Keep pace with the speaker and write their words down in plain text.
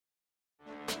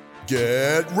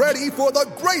Get ready for the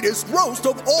greatest roast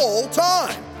of all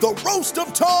time, the Roast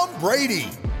of Tom Brady,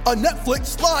 a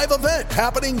Netflix live event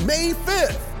happening May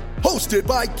 5th. Hosted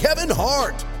by Kevin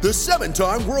Hart, the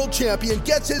 7-time world champion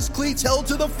gets his cleats held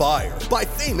to the fire by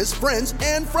famous friends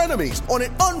and frenemies on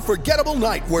an unforgettable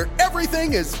night where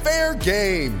everything is fair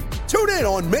game. Tune in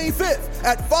on May 5th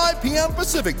at 5 p.m.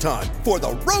 Pacific time for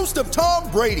the Roast of Tom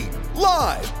Brady,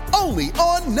 live only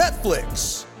on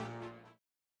Netflix.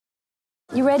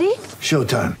 You ready?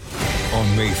 Showtime.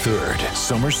 On May 3rd,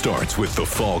 summer starts with The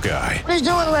Fall Guy. Let's do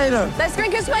it later. Let's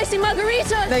drink a spicy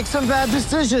margarita. Make some bad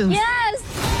decisions. Yes!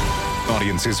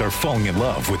 Audiences are falling in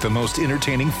love with the most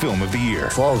entertaining film of the year.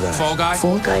 Fall Guy. Fall Guy?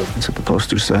 Fall guy. That's what the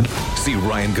poster said. See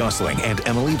Ryan Gosling and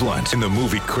Emily Blunt in the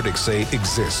movie critics say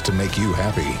exists to make you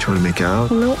happy. Trying to make it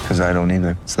out? Nope. Because I don't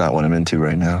either. It's not what I'm into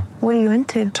right now. What are you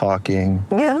into? Talking.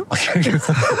 Yeah.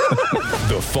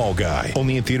 The Fall Guy.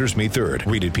 Only in theaters May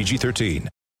 3rd. Rated PG-13.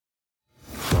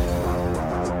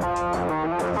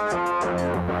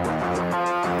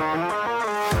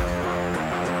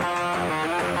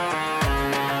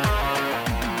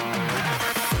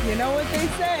 You know what they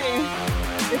say.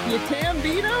 If you can't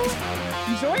beat them,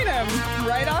 join them.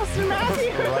 Right, Austin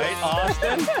Matthews? Right,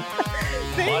 Austin?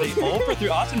 Buddy, 0 for 3.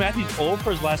 Austin Matthews 0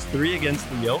 for his last 3 against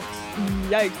the Yotes.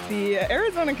 Yikes. The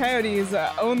Arizona Coyotes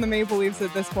own the Maple Leafs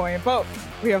at this point, but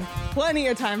we have plenty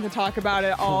of time to talk about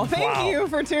it all. Thank you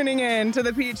for tuning in to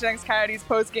the PHNX Coyotes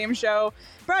post-game show,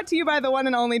 brought to you by the one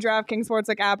and only DraftKings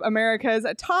Sportsbook app, America's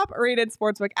top-rated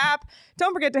sportsbook app.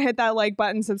 Don't forget to hit that like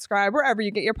button, subscribe wherever you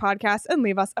get your podcasts, and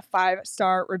leave us a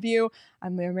 5-star review.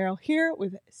 I'm Leah Merrill here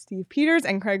with Steve Peters,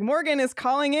 and Craig Morgan is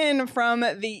calling in from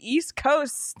the East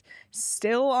Coast,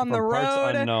 still on the road.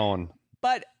 Parts unknown.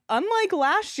 But unlike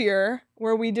last year,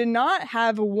 where we did not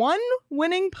have one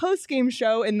winning post-game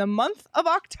show in the month of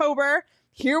October,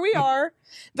 here we are,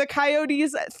 the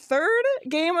Coyotes' third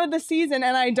game of the season,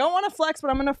 and I don't want to flex, but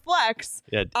I'm going to flex.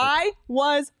 Yeah. I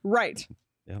was right.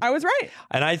 Yeah. I was right.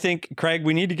 And I think, Craig,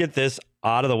 we need to get this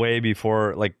out of the way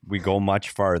before we go much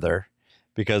farther,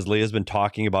 because Leah's been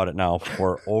talking about it now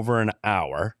for over an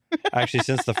hour, actually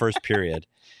since the first period.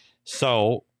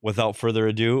 So, without further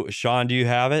ado, Sean, do you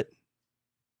have it?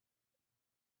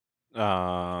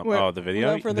 The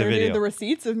video? Without further ado, video. the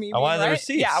receipts of me I being want the right?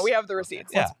 receipts. Yeah, we have the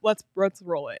receipts. Yeah. Let's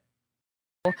roll it.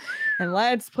 And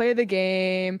let's play the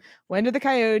game. When did the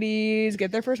Coyotes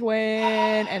get their first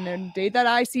win? And the date that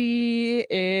I see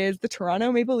is the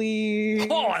Toronto Maple Leafs.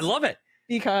 Oh, I love it.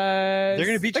 Because They're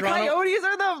gonna beat the Toronto. Coyotes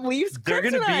are the Leafs. They're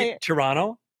going to kryptonite. beat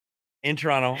Toronto in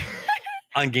Toronto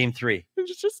on game 3.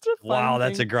 It's just a fun Wow,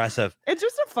 that's thing. aggressive. It's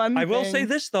just a fun I will thing. say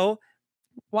this, though.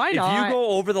 Why If not? you go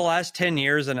over the last 10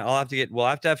 years, and we'll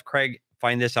have to have Craig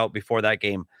find this out before that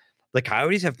game. The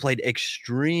Coyotes have played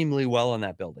extremely well in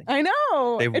that building. I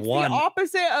know. They've it's won. the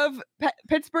opposite of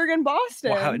Pittsburgh and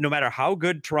Boston. Well, no matter how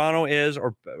good Toronto is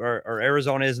or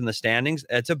Arizona is in the standings,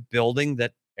 it's a building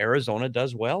that Arizona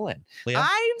does well in. Leah?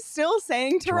 I'm still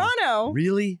saying Toronto.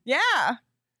 Really? Yeah.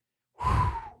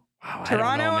 Wow, I don't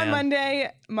Toronto know, on man.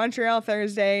 Monday, Montreal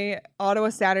Thursday, Ottawa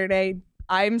Saturday.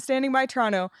 I'm standing by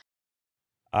Toronto.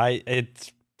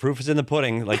 It's proof is in the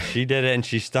pudding. Like, she did it and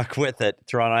she stuck with it.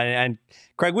 Toronto and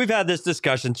Craig, we've had this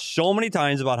discussion so many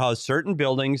times about how certain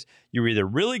buildings you're either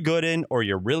really good in or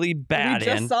you're really bad We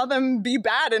just in. saw them be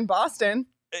bad in Boston.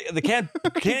 They can't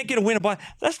get a win.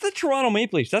 That's the Toronto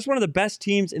Maple Leafs. That's one of the best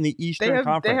teams in the Eastern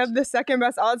Conference. They have the second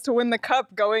best odds to win the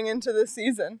cup going into the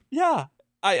season. Yeah,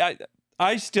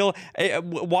 I still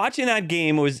watching that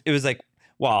game. It was like,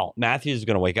 wow, Matthews is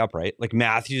going to wake up, right? Like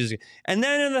Matthews, and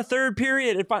then in the third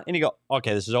period, and you go,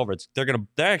 okay, this is over.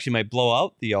 They actually might blow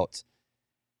out the Yotes.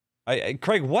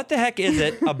 Craig, what the heck is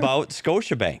it about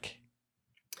Scotiabank?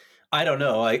 I don't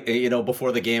know.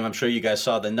 Before the game, I'm sure you guys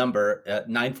saw the number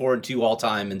 9-4-2 all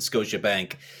time in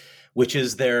Scotiabank, which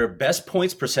is their best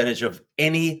points percentage of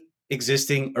any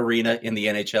existing arena in the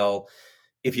NHL.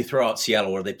 If you throw out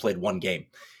Seattle, where they played one game,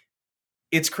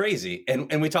 it's crazy.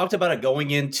 And we talked about it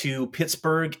going into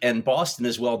Pittsburgh and Boston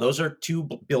as well. Those are two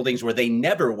buildings where they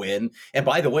never win. And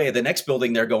by the way, the next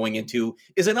building they're going into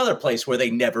is another place where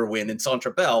they never win in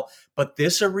Saint-Tropez. But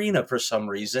this arena, for some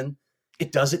reason,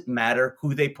 it doesn't matter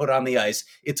who they put on the ice.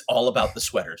 It's all about the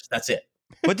sweaters. That's it.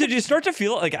 But did you start to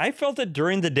feel it? Like, I felt it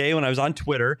during the day when I was on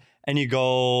Twitter and you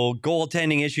go,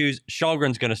 goaltending issues,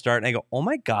 Shalgren's going to start. And I go, oh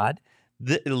my God,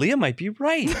 Leah might be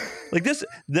right. Like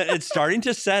it's starting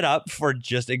to set up for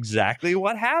just exactly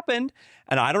what happened.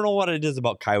 And I don't know what it is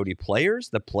about Coyote players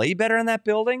that play better in that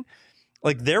building.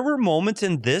 Like, there were moments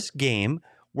in this game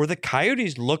where the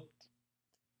Coyotes looked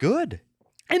good.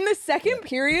 In the second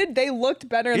period, they looked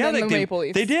better than the Maple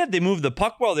Leafs. They did. They moved the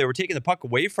puck well. They were taking the puck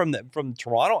away from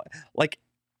Toronto. Like,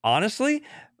 honestly,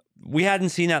 we hadn't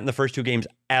seen that in the first two games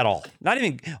at all. Not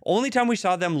even. Only time we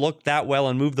saw them look that well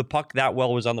and move the puck that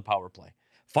well was on the power play.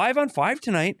 5-on-5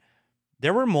 tonight,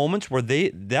 there were moments where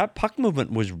that puck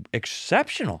movement was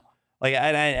exceptional. Like,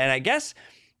 and I guess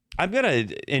I'm gonna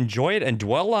enjoy it and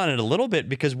dwell on it a little bit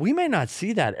because we may not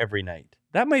see that every night.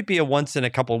 That might be a once in a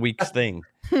couple of weeks thing.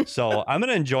 So I'm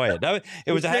gonna enjoy it.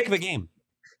 It was a heck of a game.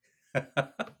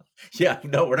 Yeah,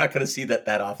 no, we're not going to see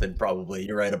that often, probably.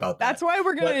 You're right about that. That's why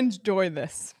we're going to enjoy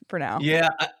this for now. Yeah,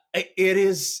 it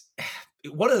is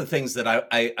one of the things that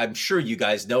I'm sure you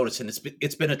guys notice, and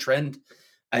it's been a trend.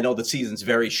 I know the season's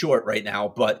very short right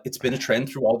now, but it's been a trend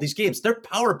through all these games. Their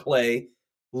power play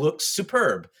looks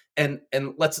superb. And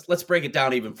let's break it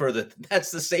down even further. That's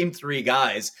the same three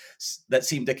guys that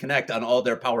seem to connect on all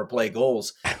their power play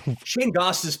goals. Shane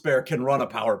Gostisbehere can run a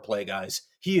power play, guys.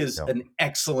 He is an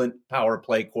excellent power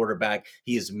play quarterback.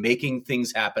 He is making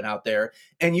things happen out there.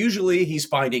 And usually he's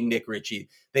finding Nick Ritchie.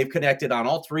 They've connected on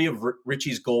all three of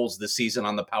Ritchie's goals this season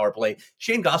on the power play.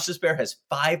 Shane Gostisbehere has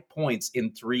 5 points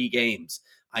in 3 games.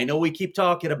 I know we keep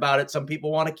talking about it. Some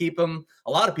people want to keep him.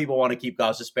 A lot of people want to keep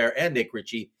Gostisbehere and Nick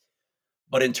Ritchie.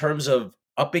 But in terms of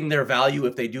upping their value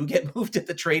if they do get moved at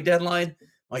the trade deadline,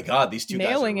 my God, these two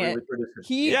nailing guys are it.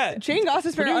 Really Shane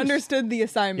Gostisbehere understood the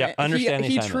assignment. Yeah,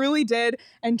 he truly did.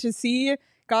 And to see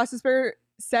Gostisbehere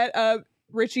set up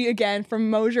Ritchie again from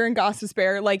Mosier and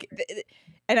Gostisbehere, like,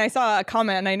 and I saw a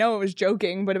comment, and I know it was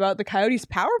joking, but about the Coyotes'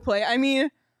 power play. I mean,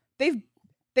 they've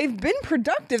been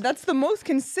productive. That's the most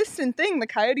consistent thing the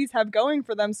Coyotes have going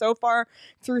for them so far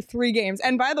through 3 games.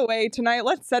 And by the way, tonight,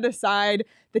 let's set aside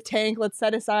the tank. Let's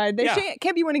set aside. They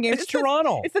can't be winning games. It's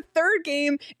Toronto. It's the 3rd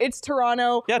game. It's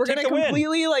Toronto. Yeah, we're going to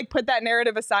completely put that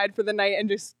narrative aside for the night and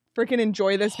just freaking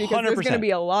enjoy this because 100%. There's going to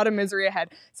be a lot of misery ahead.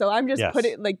 So I'm just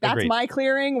that's my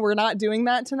clearing. We're not doing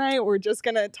that tonight. We're just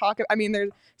going to talk. I mean,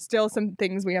 there's still some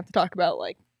things we have to talk about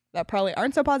like that probably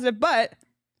aren't so positive, but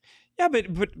yeah,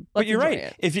 but you're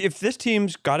right. If this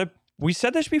team's got to, we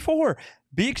said this before,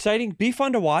 be exciting, be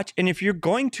fun to watch. And if you're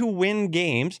going to win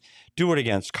games, do it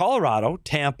against Colorado,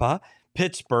 Tampa,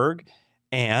 Pittsburgh,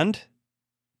 and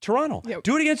Toronto. Yep.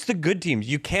 Do it against the good teams.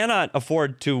 You cannot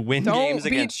afford to win games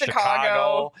against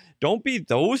Chicago. Don't beat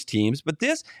those teams. But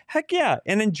this, heck yeah,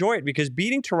 and enjoy it because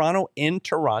beating Toronto in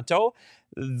Toronto,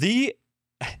 the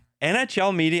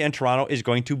NHL media in Toronto is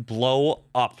going to blow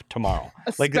up tomorrow.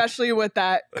 Especially with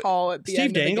that call at the Steve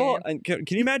end of Dangle, the game.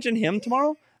 Can you imagine him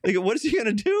tomorrow? Like, what is he going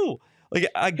to do? Like,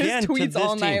 again, his tweets to this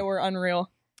all team. night were unreal.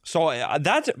 So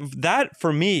that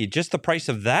for me, just the price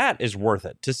of that is worth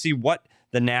it to see what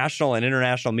the national and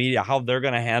international media, how they're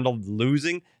going to handle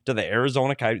losing to the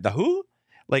Arizona Coyotes. The who?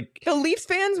 Like, the Leafs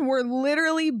fans were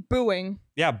literally booing.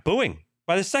 Yeah, booing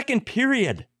by the second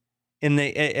period in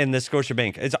the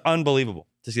Scotiabank. It's unbelievable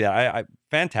to see that.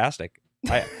 Fantastic.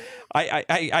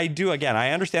 I do. Again,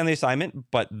 I understand the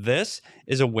assignment, but this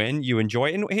is a win. You enjoy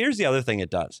it. And here's the other thing it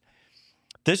does.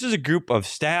 This is a group of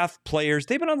staff, players.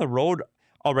 They've been on the road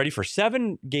already for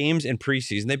 7 games in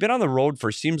preseason. They've been on the road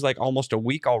for seems like almost a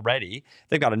week already.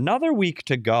 They've got another week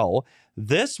to go.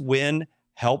 This win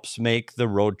helps make the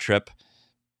road trip,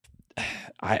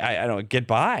 I don't get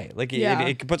by. Like,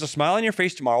 it puts a smile on your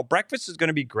face tomorrow. Breakfast is going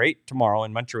to be great tomorrow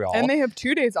in Montreal. And they have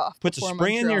 2 days off. Puts a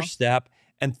spring in your step,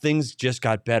 and things just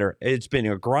got better. It's been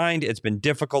a grind. It's been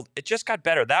difficult. It just got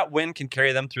better. That win can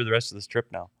carry them through the rest of this trip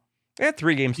now. They have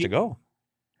 3 games to go.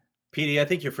 PD, I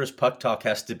think your first puck talk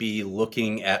has to be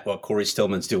looking at what Corey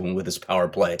Stillman's doing with his power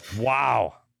play.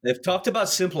 Wow. They've talked about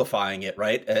simplifying it,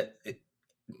 right?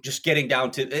 Just getting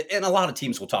down to, and a lot of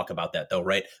teams will talk about that though,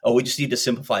 right? Oh, we just need to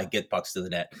simplify and get pucks to the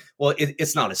net. Well,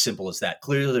 it's not as simple as that.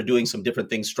 Clearly they're doing some different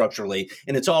things structurally,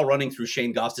 and it's all running through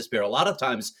Shane Gostisbehere a lot of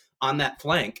times on that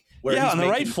flank. Where he's on the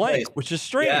right flank, plays. which is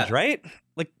strange, right?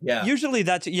 Like, usually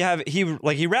that's, he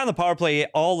ran the power play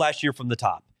all last year from the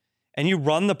top. And you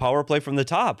run the power play from the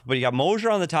top, but you got Mosier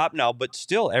on the top now, but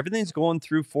still everything's going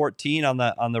through 14 on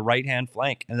the right-hand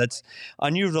flank. And that's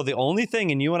unusual. The only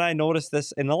thing, and you and I noticed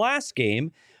this in the last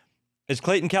game, is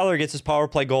Clayton Keller gets his power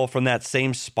play goal from that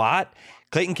same spot.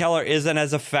 Clayton Keller isn't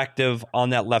as effective on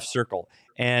that left circle.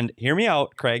 And hear me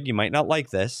out, Craig, you might not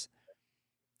like this.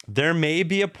 There may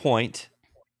be a point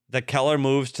that Keller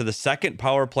moves to the second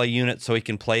power play unit so he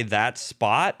can play that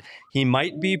spot. He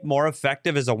might be more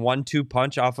effective as a 1-2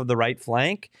 punch off of the right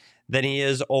flank than he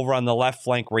is over on the left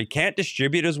flank where he can't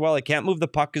distribute as well. He can't move the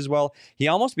puck as well. He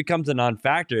almost becomes a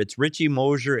non-factor. It's Ritchie,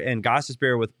 Mosier, and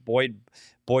Gostisbehere with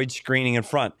Boyd screening in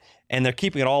front. and they're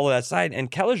keeping it all to that side, and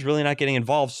Keller's really not getting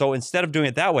involved. So instead of doing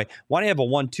it that way, why don't you have a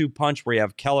 1-2 punch where you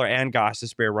have Keller and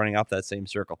Gostisbehere running up that same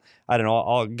circle? I don't know.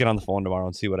 I'll get on the phone tomorrow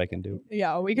and see what I can do.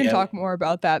 Yeah, we can talk more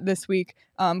about that this week.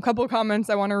 Couple of comments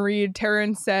I want to read.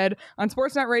 Terrence said, on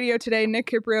Sportsnet Radio today,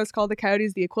 Nick Kypreos called the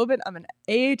Coyotes the equivalent of an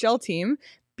AHL team.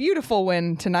 Beautiful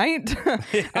win tonight.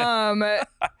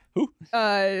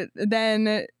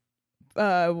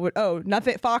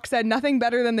 Nothing. Fox said nothing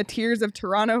better than the tears of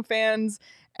Toronto fans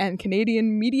and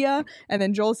Canadian media. And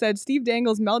then Joel said Steve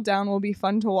Dangle's meltdown will be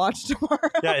fun to watch tomorrow.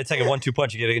 Yeah, it's like a 1-2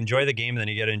 punch. You got to enjoy the game, and then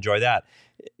you got to enjoy that.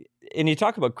 And you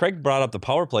talk about, Craig brought up the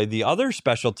power play, the other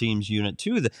special teams unit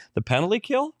too, the penalty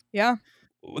kill. Yeah.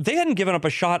 They hadn't given up a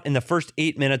shot in the first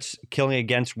 8 minutes, killing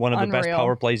against one of the best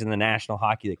power plays in the National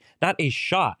Hockey League. Not a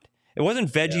shot. It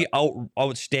wasn't Veggie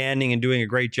outstanding and doing a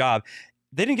great job.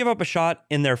 They didn't give up a shot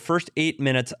in their first 8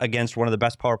 minutes against one of the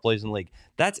best power plays in the league.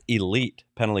 That's elite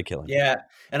penalty killing. Yeah,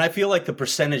 and I feel like the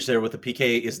percentage there with the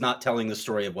PK is not telling the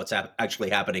story of what's actually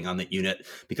happening on the unit,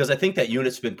 because I think that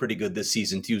unit's been pretty good this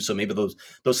season too, so maybe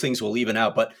those things will even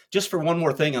out. But just for one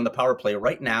more thing on the power play,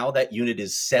 right now that unit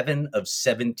is 7 of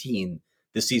 17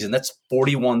 this season. That's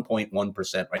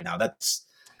 41.1% right now. That's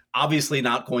obviously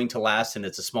not going to last, and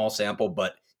it's a small sample,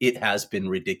 but it has been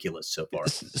ridiculous so far.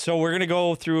 So we're going to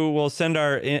go through, we'll send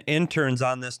our interns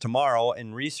on this tomorrow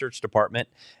in research department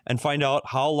and find out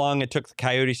how long it took the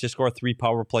Coyotes to score 3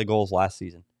 power play goals last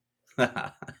season.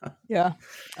 Yeah.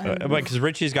 Because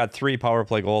Richie's got 3 power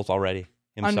play goals already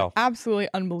himself. Absolutely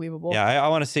unbelievable. Yeah, I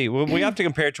want to see. We have to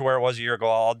compare it to where it was a year ago.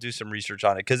 I'll do some research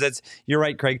on it because you're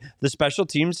right, Craig. The special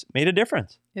teams made a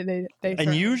difference. Yeah, they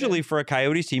and usually did. For a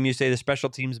Coyotes team, you say the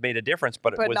special teams made a difference,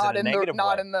 but it was not in a negative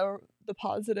not way. In the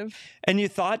positive. And you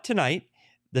thought tonight,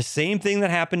 the same thing that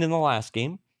happened in the last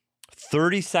game,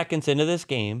 30 seconds into this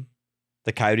game,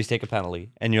 the Coyotes take a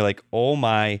penalty. And you're like, oh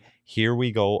my, here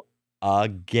we go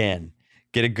again.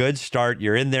 Get a good start.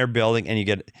 You're in their building, and you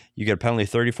get a penalty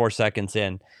 34 seconds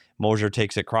in. Moser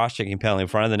takes a cross-checking penalty in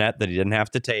front of the net that he didn't have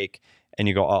to take, and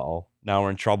you go, uh-oh, now we're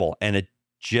in trouble. And it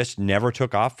just never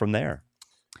took off from there.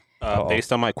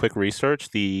 Based on my quick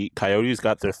research, the Coyotes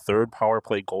got their 3rd power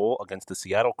play goal against the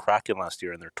Seattle Kraken last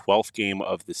year in their 12th game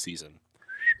of the season.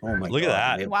 Oh my Look God.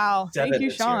 at that. Wow. Thank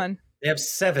you, Sean. They have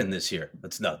 7 this year.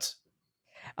 That's nuts.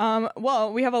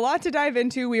 Well, we have a lot to dive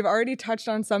into. We've already touched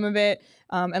on some of it.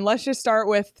 And let's just start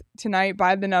with tonight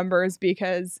by the numbers,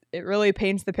 because it really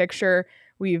paints the picture.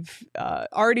 We've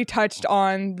already touched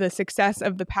on the success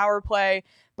of the power play,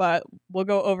 but we'll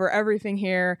go over everything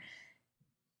here.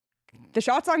 The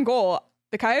shots on goal,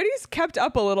 the Coyotes kept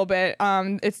up a little bit.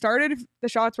 It started, the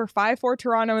shots were 5-4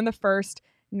 Toronto in the first,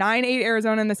 9-8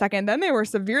 Arizona in the second. Then they were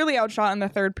severely outshot in the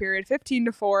third period,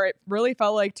 15-4. It really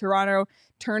felt like Toronto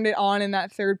turned it on in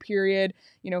that third period.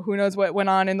 You know, who knows what went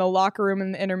on in the locker room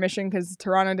in the intermission, because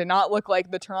Toronto did not look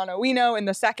like the Toronto we know. In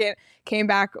the second, came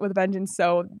back with a vengeance.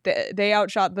 So they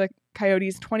outshot the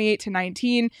Coyotes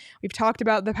 28-19. We've talked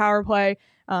about the power play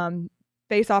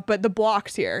face off, but the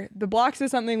blocks here. The blocks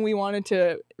is something we wanted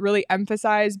to really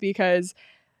emphasize, because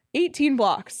 18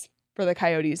 blocks for the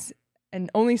Coyotes and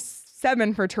only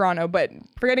 7 for Toronto, but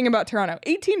forgetting about Toronto,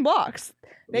 18 blocks.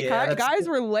 Guys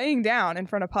were laying down in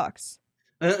front of pucks.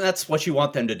 And that's what you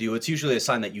want them to do. It's usually a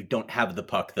sign that you don't have the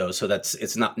puck, though. So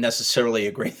it's not necessarily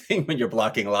a great thing when you're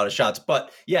blocking a lot of shots.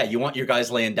 But yeah, you want your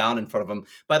guys laying down in front of them.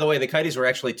 By the way, the Coyotes were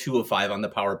actually 2 of 5 on the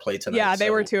power play tonight. Yeah,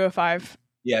 they were 2 of 5.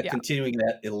 Yeah, continuing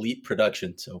that elite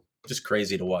production. So just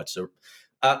crazy to watch. So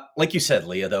like you said,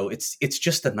 Leah, though, it's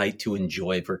just a night to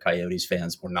enjoy for Coyotes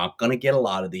fans. We're not going to get a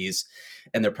lot of these,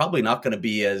 and they're probably not going to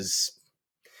be as...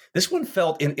 This one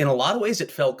felt, in a lot of ways,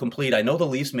 it felt complete. I know the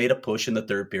Leafs made a push in the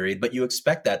third period, but you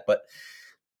expect that. But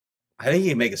I think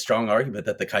you can make a strong argument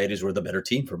that the Coyotes were the better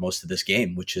team for most of this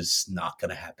game, which is not going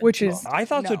to happen. I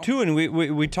thought so too, and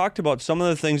we talked about some of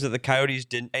the things that the Coyotes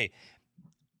didn't. Hey,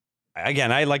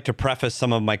 again, I like to preface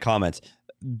some of my comments.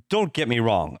 Don't get me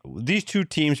wrong. These two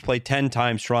teams play 10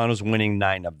 times. Toronto's winning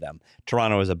 9 of them.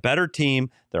 Toronto is a better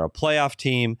team. They're a playoff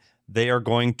team. They are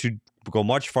going to go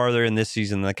much farther in this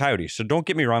season than the Coyotes. So don't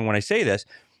get me wrong when I say this,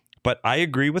 but I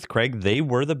agree with Craig. They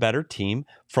were the better team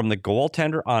from the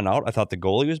goaltender on out. I thought the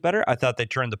goalie was better. I thought they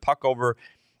turned the puck over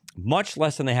much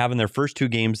less than they have in their first 2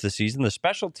 games this season. The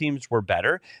special teams were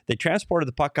better. They transported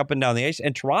the puck up and down the ice,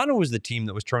 and Toronto was the team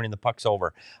that was turning the pucks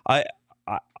over. I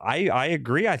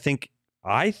agree. I think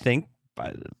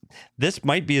this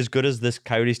might be as good as this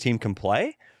Coyotes team can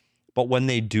play, but when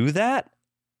they do that,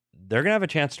 they're going to have a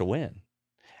chance to win,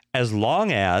 as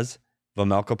long as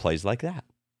Vejmelka plays like that.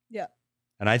 Yeah.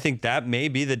 And I think that may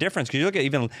be the difference, because you look at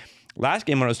even last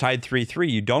game when it was tied 3-3,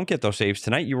 you don't get those saves.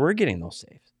 Tonight, you were getting those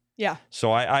saves. Yeah.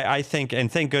 So I think,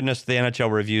 and thank goodness the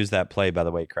NHL reviews that play, by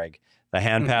the way, Craig. The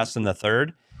hand pass in the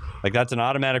third, like that's an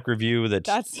automatic review that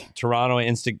Toronto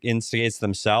instigates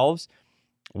themselves.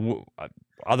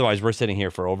 Otherwise, we're sitting here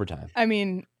for overtime. I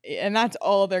mean, and that's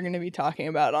all they're going to be talking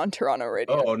about on Toronto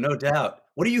radio. Oh, no doubt.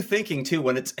 What are you thinking too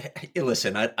when it's? Hey,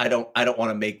 listen, I don't want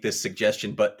to make this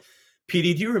suggestion, but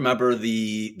PD, do you remember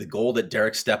the goal that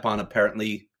Derek Stepan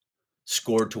apparently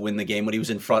scored to win the game when he was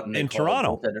in front in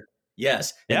Toronto?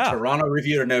 Yes. Yeah. And Toronto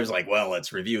reviewed it, and it was like, well,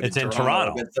 it's reviewed. It's in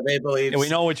Toronto. Against the Maple Leafs. And we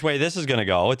know which way this is going to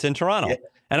go. It's in Toronto. Yeah.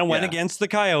 And it went against the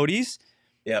Coyotes.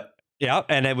 Yep. Yeah.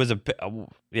 And it was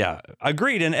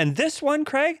agreed. And this one,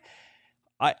 Craig,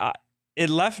 it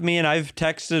left me, and I've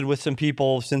texted with some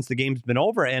people since the game's been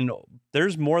over, and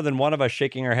there's more than one of us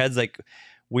shaking our heads like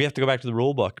we have to go back to the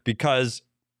rule book, because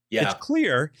it's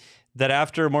clear that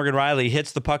after Morgan Rielly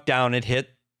hits the puck down, it hit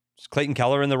Clayton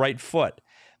Keller in the right foot.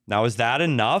 Now, is that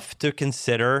enough to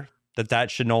consider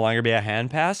that should no longer be a hand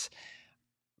pass?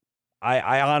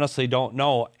 I honestly don't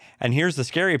know. And here's the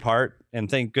scary part, and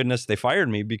thank goodness they fired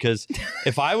me, because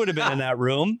if I would have been in that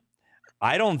room,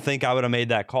 I don't think I would have made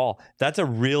that call. That's a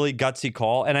really gutsy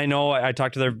call. And I know I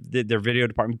talked to their video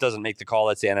department, doesn't make the call.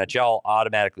 That's the NHL,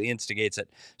 automatically instigates it.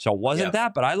 So it wasn't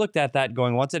that, but I looked at that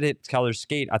going, once it hit Keller's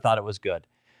skate, I thought it was good.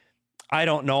 I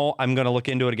don't know. I'm going to look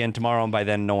into it again tomorrow, and by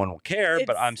then no one will care,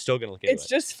 but I'm still going to look into it. It's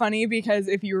just funny because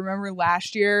if you remember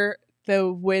last year,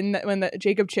 when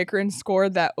Jacob Chychrun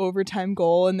scored that overtime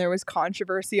goal, and there was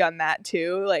controversy on that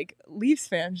too, like Leafs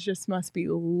fans just must be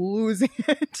losing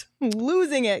it,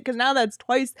 because now that's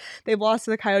twice they've lost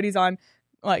to the Coyotes on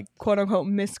like quote unquote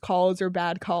missed calls or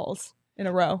bad calls in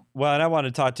a row. Well, and I want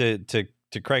to talk to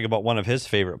Craig about one of his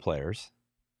favorite players.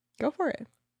 Go for it.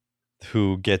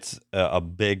 Who gets a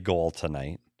big goal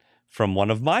tonight from one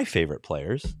of my favorite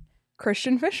players,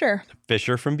 Christian Fischer.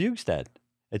 Fischer from Bugstead.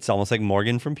 It's almost like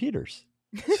Morgan from Peters.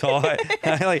 So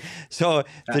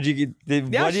did you?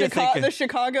 What do you think? The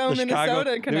Chicago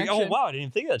Minnesota connection. Oh wow, I didn't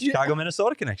even think of that Chicago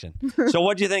Minnesota connection. So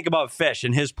what do you think about Fish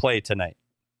and his play tonight?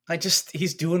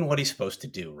 He's doing what he's supposed to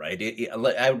do, right?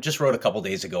 I just wrote a couple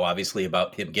days ago, obviously,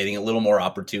 about him getting a little more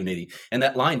opportunity. And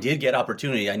that line did get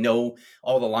opportunity. I know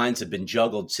all the lines have been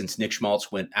juggled since Nick Schmaltz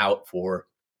went out for,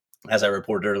 as I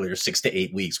reported earlier, 6 to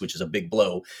 8 weeks, which is a big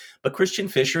blow. But Christian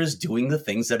Fischer is doing the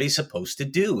things that he's supposed to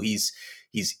do. He's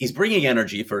bringing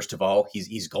energy, first of all.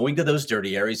 He's going to those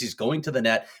dirty areas. He's going to the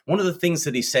net. One of the things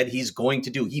that he said he's going to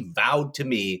do, he vowed to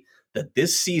me that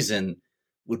this season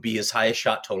would be his highest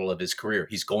shot total of his career.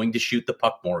 He's going to shoot the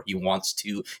puck more.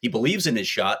 He believes in his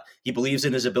shot. He believes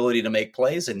in his ability to make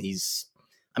plays. And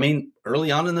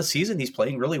early on in the season, he's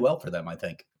playing really well for them, I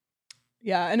think.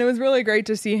 Yeah, and it was really great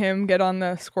to see him get on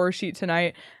the score sheet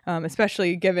tonight,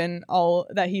 especially given all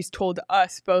that he's told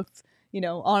us, both,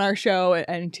 on our show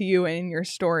and to you and in your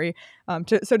story.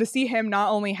 So to see him not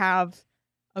only have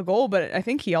a goal, but I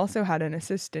think he also had an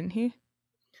assist, didn't he?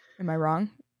 Am I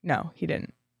wrong? No, he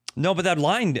didn't. No, but that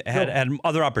line had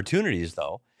other opportunities,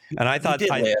 though. And I thought...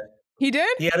 He did?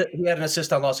 He had an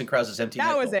assist on Lawson Krause's empty net.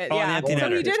 That was it, yeah. So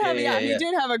he did have, he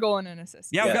did have a goal and an assist.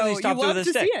 Yeah, because he stopped with his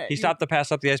stick. He stopped the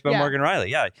pass up the ice by Morgan Rielly.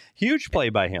 Yeah, huge play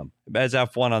by him as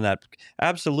F1 on that.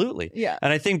 Absolutely. Yeah.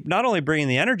 And I think not only bringing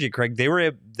the energy, Craig,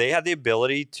 they had the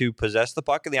ability to possess the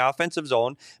puck in the offensive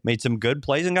zone, made some good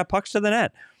plays, and got pucks to the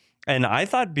net. And I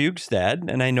thought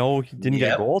Bugstead, and I know he didn't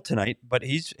get a goal tonight, but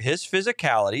his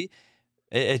physicality...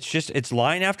 It's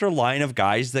line after line of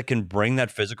guys that can bring that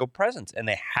physical presence, and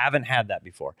they haven't had that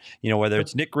before. Whether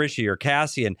it's Nick Rishi or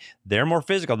Cassian, they're more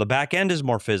physical. The back end is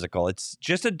more physical. It's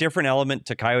just a different element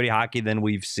to Coyote hockey than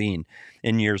we've seen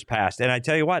in years past. And I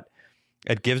tell you what,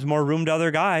 it gives more room to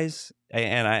other guys.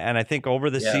 And I think over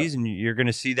the season, you're going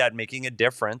to see that making a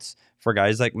difference for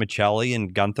guys like Michelli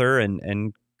and Gunther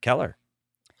and Keller.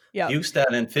 Yeah,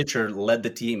 Bugstead and Fischer led the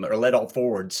team, or led all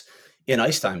forwards in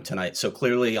ice time tonight. So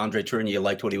clearly Andre Tourigny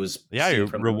liked what he was you're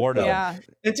rewarded. Yeah.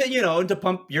 And to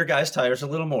pump your guys' tires a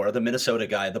little more, the Minnesota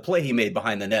guy, the play he made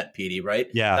behind the net, Petey, right?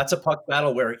 Yeah. That's a puck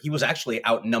battle where he was actually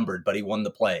outnumbered, but he won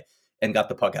the play and got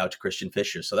the puck out to Christian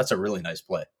Fischer. So that's a really nice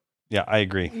play. Yeah, I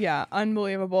agree. Yeah,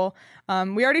 unbelievable.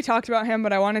 We already talked about him,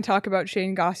 but I want to talk about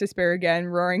Shane Gostisbehere again.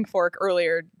 Roaring Fork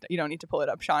earlier, you don't need to pull it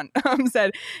up, Sean,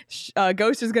 said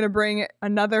Ghost is going to bring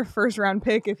another first-round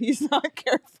pick if he's not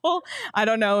careful. I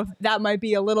don't know if that might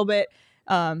be a little bit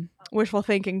wishful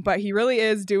thinking, but he really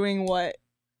is doing what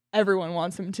everyone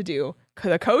wants him to do.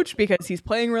 The coach, because he's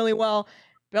playing really well.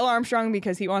 Bill Armstrong,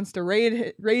 because he wants to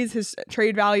raise his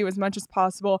trade value as much as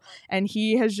possible. And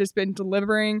he has just been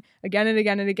delivering again and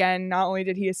again and again. Not only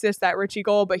did he assist that Richie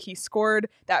goal, but he scored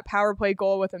that power play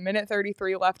goal with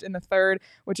 1:33 left in the third,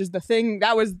 which is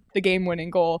that was the game-winning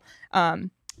goal.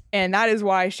 And that is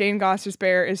why Shane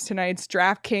Gostisbehere is tonight's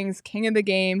DraftKings king of the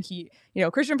game.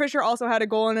 Christian Fischer also had a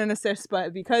goal and an assist,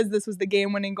 but because this was the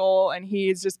game-winning goal and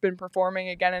he's just been performing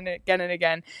again and again and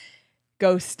again,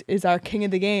 Ghost is our king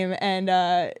of the game.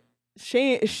 And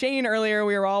Shane earlier,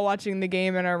 we were all watching the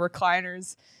game in our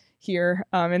recliners here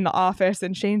in the office,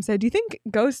 and Shane said, "Do you think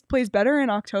Ghost plays better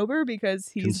in October because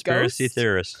he's conspiracy Ghost?"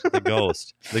 theorist, the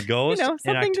Ghost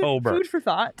in October. Food for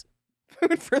thought.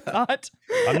 Food for thought.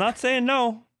 I'm not saying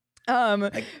no.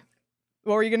 What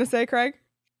were you gonna say, Craig?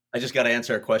 I just got to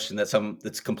answer a question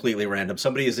that's completely random.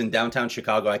 Somebody is in downtown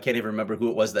Chicago. I can't even remember who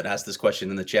it was that asked this question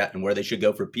in the chat and where they should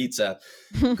go for pizza.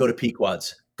 Go to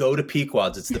Pequod's. Go to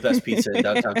Pequod's. It's the best pizza in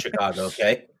downtown Chicago.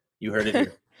 Okay, you heard it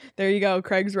here. There you go,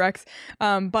 Craig's Rex.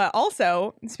 But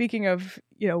also, speaking of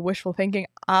wishful thinking,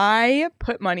 I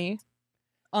put money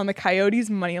on the Coyotes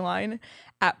money line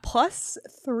at plus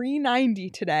 390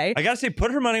 today. I gotta say,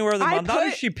 put her money where the mouth. Not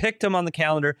that she picked him on the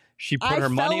calendar, she put her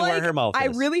money where her mouth is. I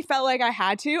really felt like I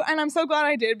had to, and I'm so glad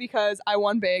I did because I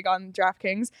won big on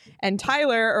DraftKings. And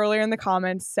Tyler earlier in the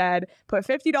comments said, put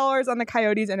 $50 on the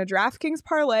Coyotes in a DraftKings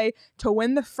parlay to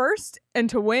win the first and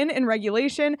to win in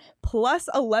regulation plus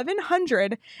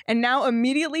 1,100, and now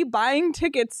immediately buying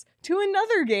tickets to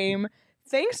another game.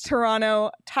 Thanks,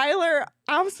 Toronto. Tyler,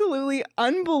 absolutely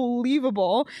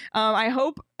unbelievable. I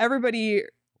hope everybody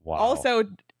also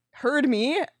heard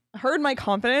my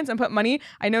confidence and put money.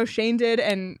 I know Shane did,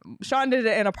 and Sean did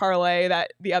it in a parlay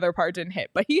that the other part didn't hit,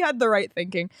 but he had the right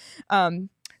thinking.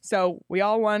 So we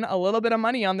all won a little bit of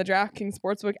money on the DraftKings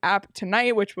Sportsbook app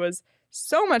tonight, which was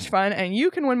so much fun, and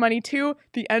you can win money too.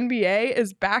 The NBA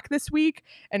is back this week,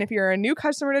 and if you're a new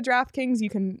customer to DraftKings, you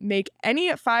can make any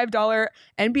 $5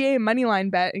 NBA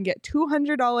moneyline bet and get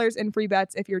 $200 in free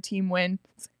bets if your team wins.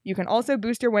 You can also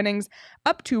boost your winnings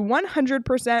up to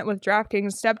 100% with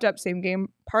DraftKings stepped up same game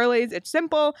parlays. It's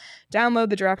simple. Download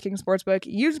the DraftKings Sportsbook,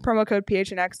 use promo code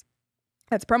PHNX.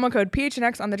 That's promo code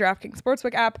PHNX on the DraftKings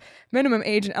Sportsbook app. Minimum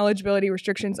age and eligibility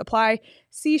restrictions apply.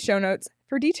 See show notes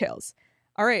for details.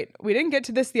 All right, we didn't get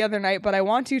to this the other night, but I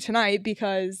want to tonight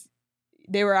because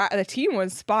the team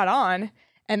was spot on,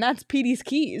 and that's Petey's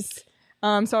keys.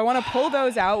 So I want to pull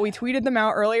those out. We tweeted them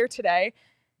out earlier today.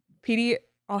 Petey,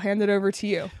 I'll hand it over to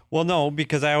you. Well, no,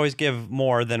 because I always give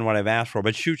more than what I've asked for.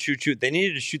 But shoot. They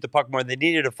needed to shoot the puck more. They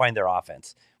needed to find their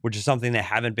offense, which is something they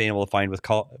haven't been able to find with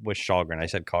Källgren. I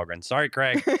said Källgren. Sorry,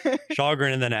 Craig.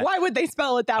 Källgren in the net. Why would they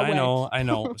spell it that way? I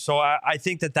know. So I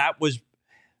think that was.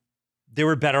 They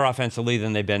were better offensively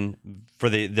than they've been for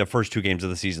the first two games of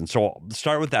the season. So I'll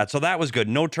start with that. So that was good.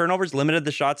 No turnovers, limited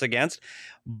the shots against.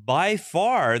 By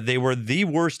far, they were the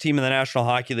worst team in the National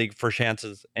Hockey League for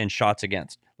chances and shots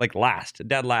against. Like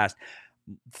dead last.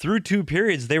 Through two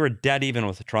periods, they were dead even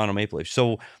with the Toronto Maple Leafs.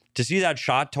 So to see that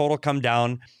shot total come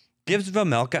down gives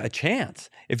Vejmelka a chance.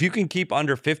 If you can keep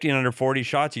under 50 and under 40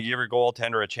 shots, you give your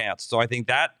goaltender a chance. So I think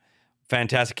that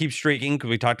fantastic. Keep streaking because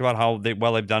we talked about how they've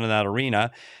done in that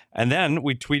arena. And then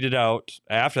we tweeted out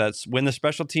after that, win the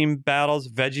special team battles,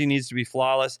 Veggie needs to be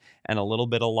flawless, and a little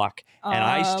bit of luck. And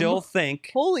I still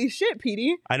think... Holy shit,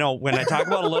 Petey. I know. When I talk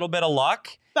about a little bit of luck,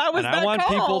 that was I want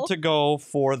people to go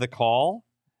for the call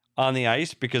on the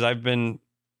ice because I've been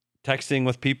texting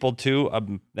with people too.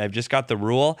 I've just got the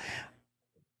rule.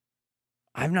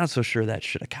 I'm not so sure that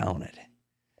should have counted.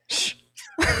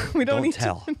 We don't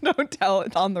tell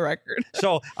it on the record.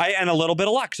 So and a little bit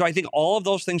of luck. So I think all of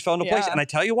those things fell into place. And I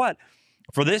tell you what,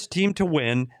 for this team to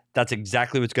win, that's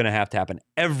exactly what's going to have to happen.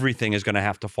 Everything is going to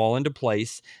have to fall into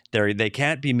place. They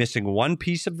can't be missing one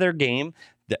piece of their game.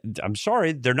 I'm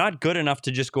sorry, they're not good enough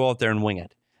to just go out there and wing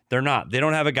it. They're not. They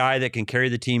don't have a guy that can carry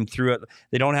the team through it.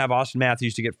 They don't have Austin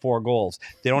Matthews to get 4 goals.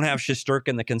 They don't have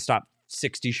Shesterkin that can stop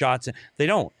 60 shots. They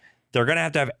don't. They're going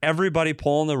to have everybody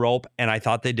pulling the rope, and I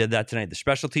thought they did that tonight. The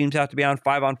special teams have to be on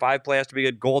 5-on-5 play has to be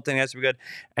good. Goaltending has to be good.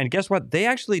 And guess what? They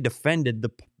actually defended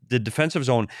the defensive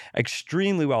zone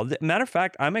extremely well. Matter of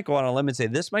fact, I might go on a limb and say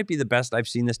this might be the best I've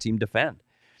seen this team defend.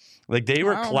 Like they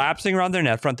were collapsing around their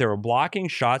net front. They were blocking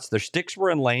shots. Their sticks were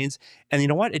in lanes. And you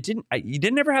know what? You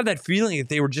didn't ever have that feeling that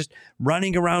they were just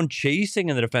running around chasing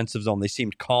in the defensive zone. They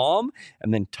seemed calm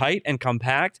and then tight and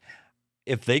compact.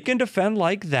 If they can defend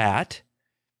like that,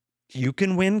 you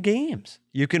can win games.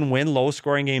 You can win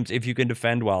low-scoring games if you can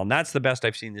defend well. And that's the best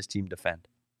I've seen this team defend.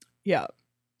 Yeah.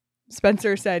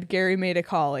 Spencer said, Gary made a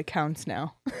call. It counts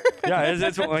now.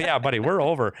 Yeah, buddy, we're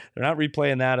over. They're not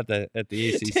replaying that at the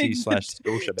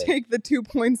ACC/Scotiabank. Take the 2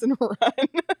 points and run.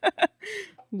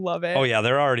 Love it. Oh, yeah,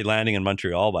 they're already landing in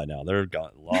Montreal by now. They're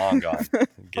long gone.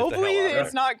 Hopefully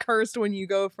it's not cursed when you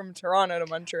go from Toronto to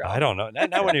Montreal. I don't know.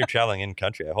 Not when you're traveling in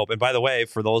country, I hope. And by the way,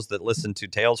 for those that listen to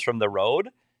Tales from the Road,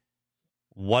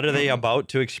 What are they about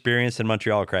to experience in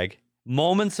Montreal, Craig?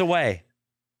 Moments away.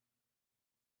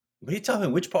 What are you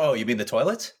talking? Which part? Oh, you mean the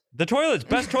toilets? The toilets,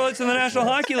 best toilets in the National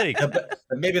Hockey League.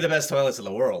 Maybe the best toilets in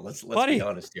the world. Let's Buddy, be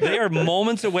honest here. They are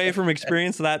moments away from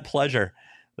experiencing that pleasure.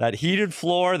 That heated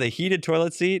floor, the heated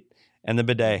toilet seat, and the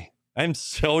bidet. I'm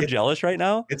so jealous right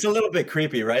now. It's a little bit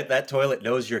creepy, right? That toilet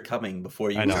knows you're coming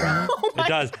before you I know. arrive. It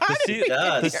does.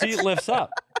 The seat lifts up.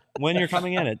 When you're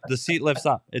coming in, the seat lifts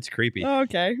up. It's creepy.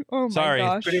 Okay. Oh my Sorry.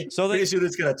 gosh. Pretty soon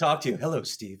it's going to talk to you. Hello,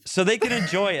 Steve. So they can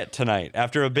enjoy it tonight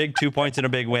after a big 2 points and a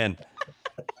big win.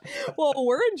 Well,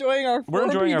 we're enjoying our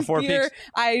four peaks.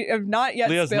 I have not yet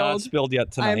Leah's spilled. not spilled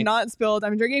yet tonight. I have not spilled.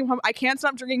 I'm drinking. I can't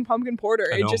stop drinking pumpkin porter.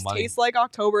 I It know, just money. tastes like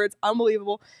October. It's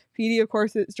unbelievable. PD, of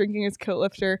course, is drinking his Coat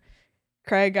Lifter.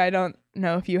 Craig, I don't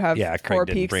know if you have Craig Four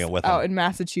didn't Peaks bring it with out him. in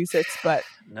Massachusetts, but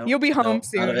Nope, you'll be home nope,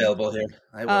 soon. Not available here.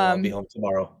 I will. I'll be home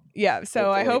tomorrow. Yeah,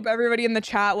 so I Hopefully. hope everybody in the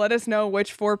chat, let us know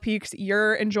which Four Peaks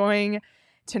you're enjoying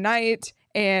tonight.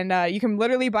 And you can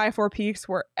literally buy Four Peaks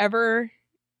wherever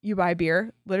you buy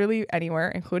beer, literally anywhere,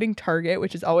 including Target,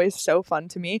 which is always so fun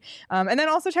to me. And then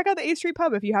also check out the A Street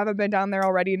Pub if you haven't been down there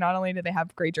already. Not only do they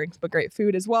have great drinks, but great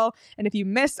food as well. And if you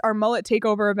missed our Mullet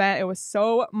Takeover event, it was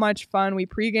so much fun. We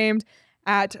pre-gamed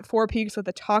at Four Peaks with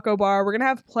a taco bar. We're going to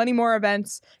have plenty more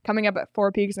events coming up at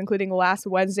Four Peaks, including last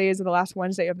Wednesdays of the last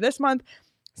Wednesday of this month.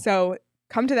 So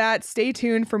come to that. Stay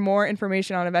tuned for more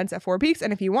information on events at Four Peaks.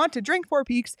 And if you want to drink Four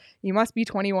Peaks, you must be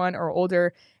 21 or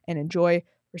older and enjoy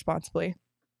responsibly.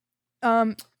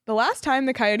 The last time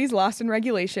the Coyotes lost in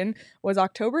regulation was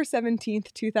October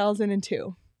 17th,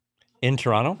 2002. In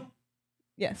Toronto?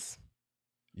 Yes.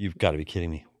 You've got to be kidding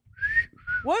me.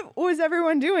 What was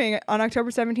everyone doing on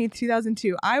October 17th,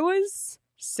 2002? I was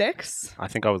 6. I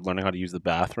think I was learning how to use the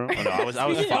bathroom. Oh, no, I was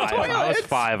Yeah, 5. I was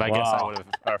 5. I guess I Wow. would have,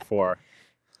 or 4.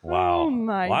 Wow. Oh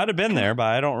my Well, I'd have been there, but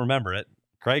I don't remember it.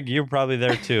 Craig, you're probably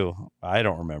there too. I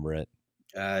don't remember it.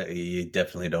 You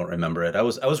definitely don't remember it. I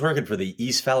was working for the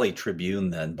East Valley Tribune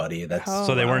then, buddy. That's Oh,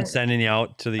 So they wow. weren't sending you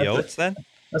out to the That's Oats then?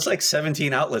 That's like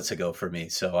 17 outlets ago for me.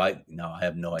 So I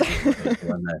have no idea what I was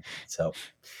doing there. So,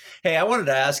 hey, I wanted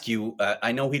to ask you.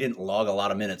 I know he didn't log a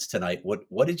lot of minutes tonight.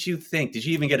 What did you think? Did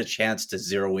you even get a chance to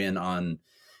zero in on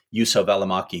Juuso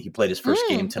Välimäki? He played his first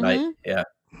game tonight. Yeah.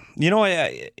 You know,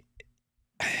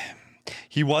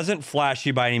 he wasn't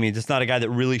flashy by any means. It's not a guy that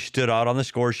really stood out on the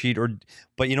score sheet.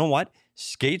 But you know what?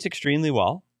 Skates extremely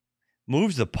well.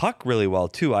 Moves the puck really well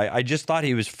too. I just thought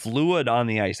he was fluid on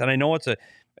the ice. And I know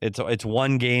it's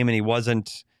one game and he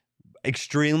wasn't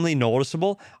extremely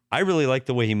noticeable. I really like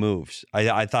the way he moves.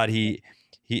 I thought he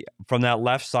from that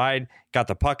left side got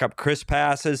the puck up, crisp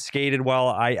passes, skated well.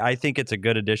 I think it's a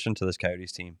good addition to this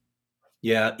Coyotes team.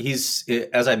 Yeah, he's,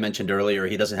 as I mentioned earlier,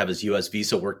 he doesn't have his U.S.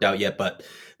 visa worked out yet, but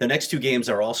the next 2 games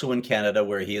are also in Canada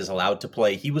where he is allowed to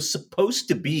play. He was supposed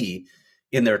to be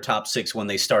in their top 6 when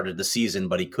they started the season,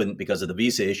 but he couldn't because of the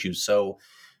visa issues. So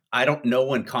I don't know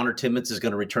when Connor Timmins is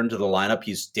going to return to the lineup.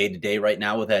 He's day-to-day right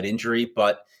now with that injury,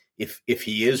 but if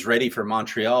he is ready for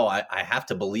Montreal, I have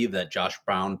to believe that Josh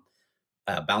Brown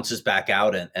bounces back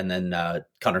out and then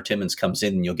Connor Timmins comes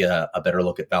in and you'll get a better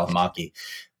look at Välimäki.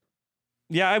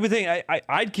 Yeah, I would think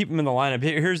I'd keep him in the lineup.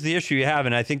 Here's the issue you have,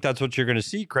 and I think that's what you're going to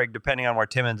see, Craig, depending on where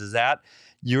Timmins is at.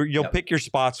 You'll pick your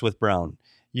spots with Brown.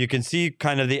 You can see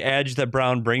kind of the edge that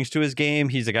Brown brings to his game.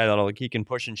 He's a guy he can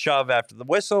push and shove after the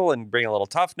whistle and bring a little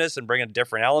toughness and bring a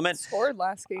different element. Scored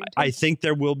last game. I think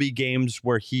there will be games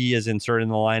where he is inserted in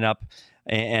the lineup,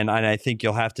 and I think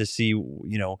you'll have to see,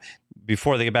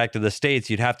 before they get back to the States,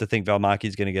 you'd have to think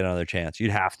Välimäki's going to get another chance.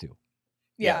 You'd have to.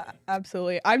 Yeah,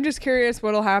 absolutely. I'm just curious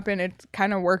what'll happen. It's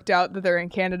kind of worked out that they're in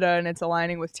Canada and it's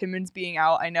aligning with Timmins being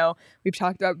out. I know we've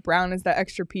talked about Brown as that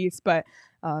extra piece, but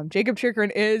Jacob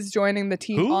Chychrun is joining the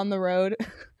team on the road.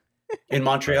 In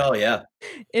Montreal, yeah.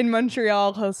 In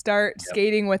Montreal, he'll start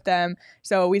skating with them.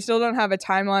 So we still don't have a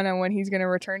timeline on when he's going to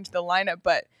return to the lineup,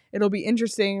 but it'll be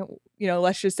interesting.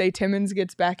 Let's just say Timmins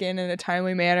gets back in a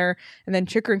timely manner and then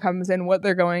Chychrun comes in, what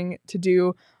they're going to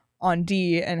do on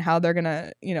D and how they're going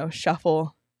to,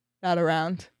 shuffle that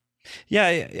around.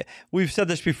 Yeah, we've said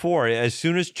this before. As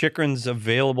soon as Chychrun's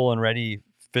available and ready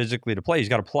physically to play, he's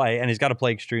got to play, and he's got to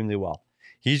play extremely well.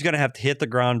 He's going to have to hit the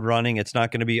ground running. It's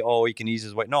not going to be, he can ease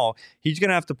his way. No, he's going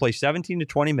to have to play 17 to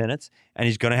 20 minutes, and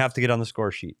he's going to have to get on the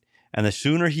score sheet. And the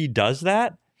sooner he does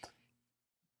that,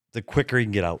 the quicker he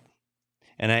can get out.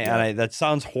 And that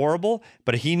sounds horrible,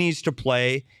 but he needs to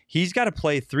play. He's got to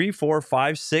play 3, 4,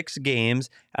 5, 6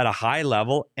 games at a high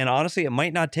level. And honestly, it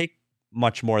might not take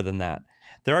much more than that.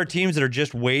 There are teams that are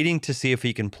just waiting to see if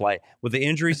he can play. With the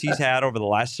injuries he's had over the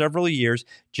last several years,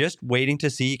 just waiting to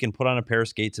see he can put on a pair of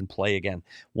skates and play again.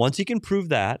 Once he can prove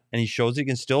that and he shows he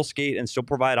can still skate and still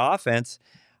provide offense,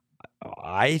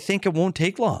 I think it won't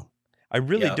take long. I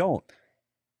really don't.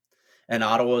 And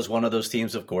Ottawa is one of those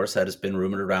teams, of course, that has been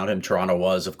rumored around him. Toronto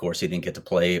was, of course, he didn't get to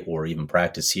play or even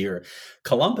practice here.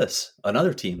 Columbus,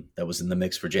 another team that was in the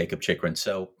mix for Jacob Chychrun.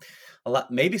 So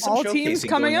maybe some all showcasing teams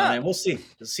coming going on, up. and we'll see.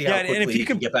 How quickly he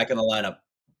can get back in the lineup.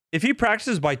 If he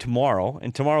practices by tomorrow,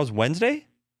 and tomorrow's Wednesday,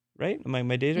 right?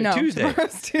 My days are Tuesday.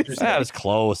 Tuesday. That was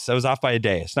close. I was off by a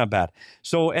day. It's not bad.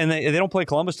 So, and they don't play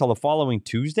Columbus till the following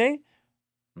Tuesday.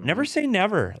 Never say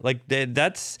never. Like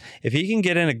that's if he can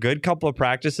get in a good couple of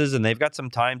practices, and they've got some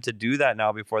time to do that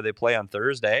now before they play on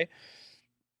Thursday.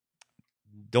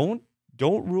 Don't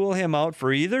rule him out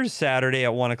for either Saturday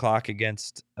at 1:00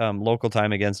 against local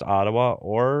time against Ottawa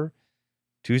or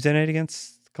Tuesday night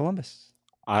against Columbus.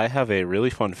 I have a really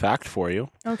fun fact for you.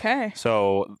 Okay.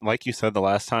 So, like you said, the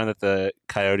last time that the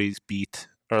Coyotes beat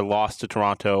or lost to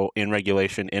Toronto in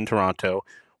regulation in Toronto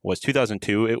was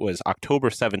 2002. It was October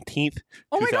 17th, 2002.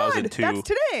 Oh my God, that's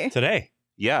today. Today.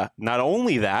 Yeah. Not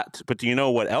only that, but do you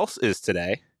know what else is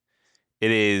today?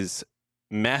 It is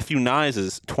Matthew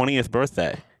Nyes' 20th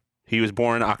birthday. He was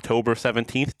born October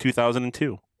 17th,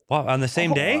 2002. Wow, on the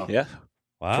same day? Wow. Yeah.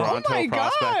 Wow. Toronto Oh my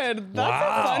prospect. God,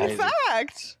 that's a fun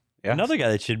fact. Yeah. Another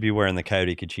guy that should be wearing the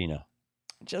Coyote Kachina.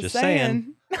 Just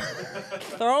saying.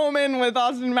 Throw him in with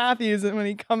Austin Matthews when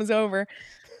he comes over.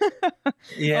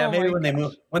 Yeah, Oh maybe my when they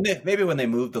move when they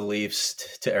move the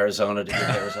Leafs to Arizona to give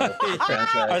Arizona a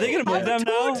franchise. Are they going to move them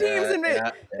now? Two teams in it.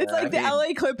 It's like the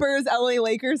LA Clippers, LA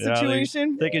Lakers Yeah,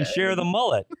 situation. They can share the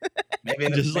mullet. Maybe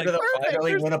Just maybe like- they'll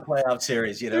finally win a playoff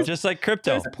series. You know, Just like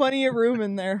crypto. There's plenty of room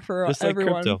in there for Just like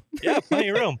everyone. crypto. Yeah, plenty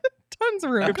of room. Tons of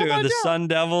room. Crypto, Come on the down. Sun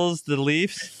Devils, the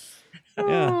Leafs.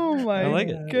 Yeah, Oh my I like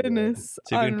it. goodness.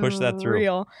 See if we can push that through.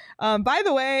 Unreal. By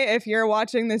the way, if you're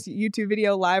watching this YouTube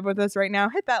video live with us right now,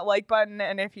 hit that like button.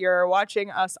 And if you're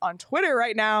watching us on Twitter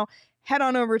right now, head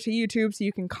on over to YouTube so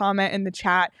you can comment in the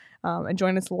chat and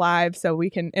join us live so we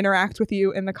can interact with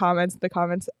you in the comments. The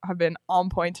comments have been on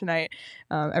point tonight.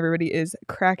 Everybody is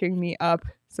cracking me up.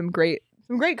 Some great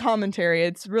commentary.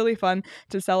 It's really fun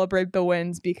to celebrate the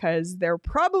wins because there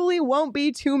probably won't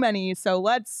be too many. So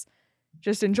let's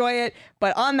just enjoy it.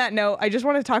 But on that note, I just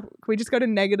want to talk. Can we just go to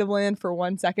Negative Land for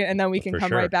 1 second and then we can For come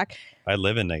sure. right back? I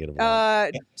live in negative.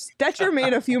 Land. Stetcher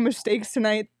made a few mistakes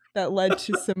tonight that led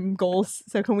to some goals.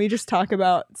 So can we just talk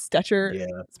about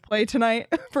Stetcher's play tonight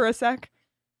for a sec?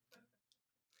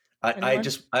 I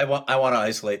want to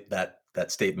isolate that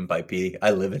statement by P.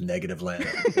 I live in negative land.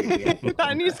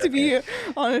 That needs to be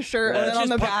on a shirt and It's then on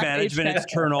just the puck back. management. HK.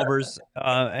 It's turnovers,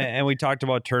 and we talked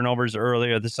about turnovers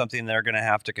earlier. This is something they're going to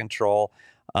have to control.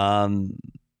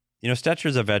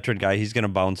 Stetcher's a veteran guy. He's going to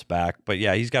bounce back, but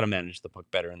yeah, he's got to manage the puck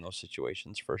better in those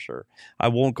situations for sure. I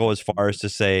won't go as far as to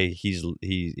say he's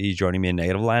joining me in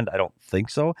negative land. I don't think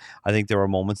so. I think there were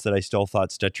moments that I still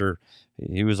thought Stetcher,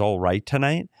 he was all right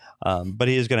tonight, but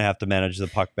he is going to have to manage the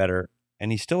puck better,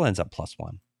 and he still ends up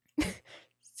 +1.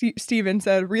 Steven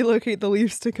said, relocate the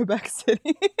Leafs to Quebec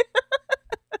City.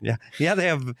 Yeah, they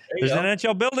have. There's an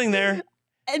NHL building there.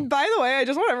 And by the way, I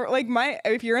just want to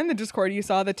if you're in the Discord, you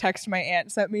saw the text my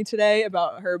aunt sent me today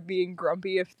about her being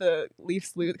grumpy if the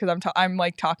Leafs lose because I'm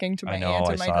talking to my aunt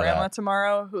and my grandma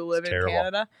tomorrow who live in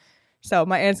Canada. So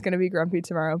my aunt's gonna be grumpy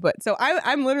tomorrow. But so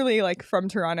I'm literally from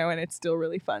Toronto, and it's still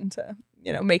really fun to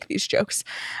make these jokes.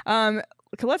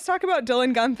 Let's talk about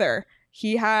Dylan Guenther.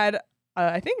 He had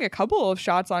I think a couple of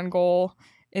shots on goal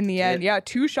in the end. Yeah,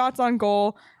 2 shots on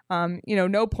goal.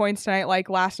 No points tonight like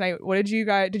last night. What did you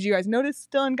guys notice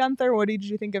Dylan Guenther? What did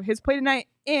you think of his play tonight?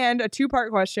 And a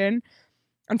 2-part question.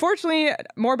 Unfortunately,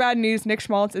 more bad news. Nick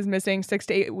Schmaltz is missing 6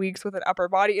 to 8 weeks with an upper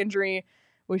body injury,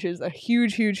 which is a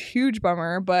huge, huge, huge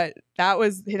bummer. But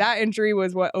that injury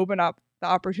was what opened up the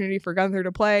opportunity for Guenther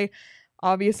to play.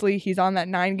 Obviously, he's on that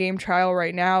 9-game trial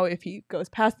right now. If he goes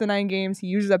past the 9 games, he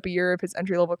uses up a year of his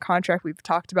entry-level contract. We've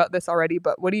talked about this already,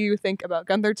 but what do you think about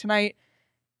Guenther tonight?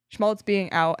 Schmaltz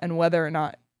being out and whether or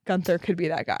not Guenther could be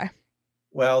that guy.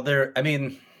 Well, they're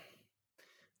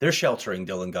sheltering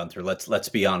Dylan Guenther. Let's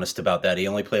be honest about that. He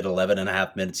only played 11 and a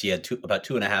half minutes. He had about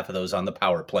 2.5 of those on the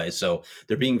power play. So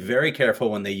they're being very careful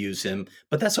when they use him,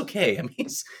 but that's okay. I mean,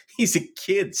 he's a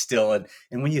kid still.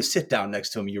 And when you sit down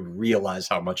next to him, you realize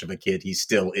how much of a kid he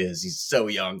still is. He's so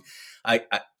young.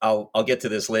 I'll get to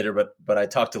this later, but I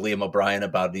talked to Liam O'Brien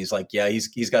about it. He's like, yeah,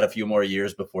 he's got a few more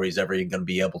years before he's ever even going to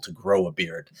be able to grow a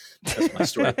beard. That's my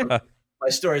story. My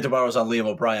story tomorrow is on Liam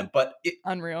O'Brien, but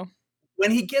unreal.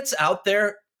 When he gets out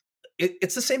there,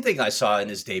 it's the same thing I saw in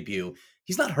his debut.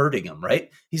 he's not hurting him, right?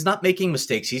 He's not making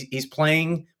mistakes. He's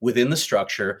playing within the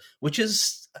structure, which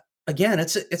is, again,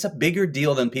 it's a bigger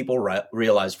deal than people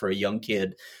realize for a young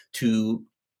kid to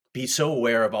be so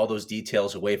aware of all those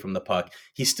details away from the puck.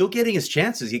 He's still getting his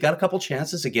chances. He got a couple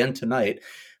chances again tonight.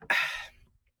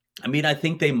 I mean, I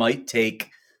think they might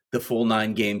take the full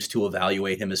 9 games to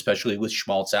evaluate him, especially with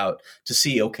Schmaltz out, to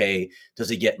see, okay, does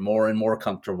he get more and more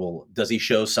comfortable? Does he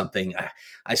show something?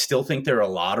 I still think there are a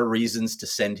lot of reasons to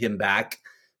send him back,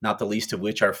 not the least of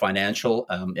which are financial,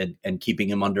 and keeping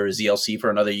him under a ZLC for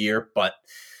another year. But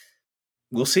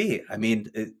we'll see. I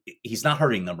mean, he's not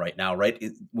hurting them right now, right?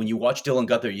 When you watch Dylan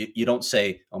Guenther, you don't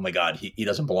say, oh my God, he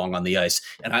doesn't belong on the ice.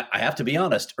 And I have to be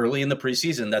honest, early in the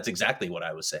preseason, that's exactly what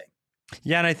I was saying.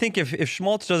 Yeah, and I think if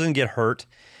Schmaltz doesn't get hurt,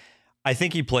 I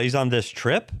think he plays on this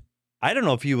trip. I don't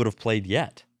know if he would have played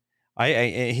yet.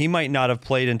 He might not have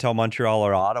played until Montreal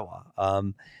or Ottawa.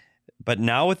 But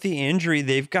now with the injury,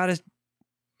 they've got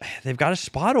a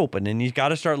spot open, and he's got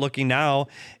to start looking now.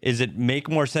 Is it make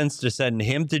more sense to send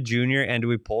him to junior, and do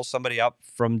we pull somebody up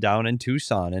from down in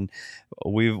Tucson? And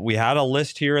we had a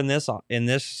list here in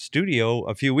this studio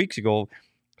a few weeks ago.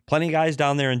 Plenty of guys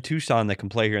down there in Tucson that can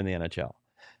play here in the NHL.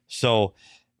 So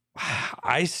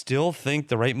I still think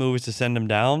the right move is to send him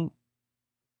down.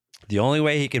 The only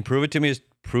way he can prove it to me is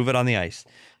prove it on the ice.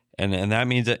 And that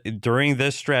means that during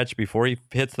this stretch, before he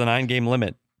hits the 9-game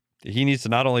limit, he needs to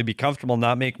not only be comfortable,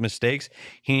 not make mistakes,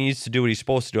 he needs to do what he's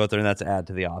supposed to do out there, and that's add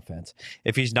to the offense.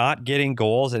 If he's not getting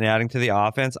goals and adding to the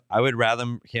offense, I would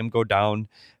rather him go down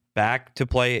back to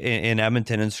play in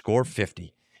Edmonton and score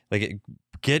 50. Like,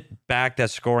 get back that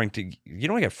scoring. You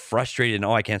don't get frustrated and,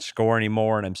 I can't score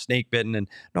anymore and I'm snake bitten. And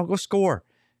no, go score.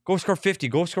 Go score 50.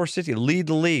 Go score 60. Lead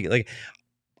the league. Like,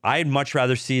 I'd much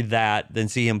rather see that than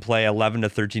see him play 11 to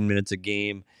 13 minutes a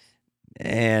game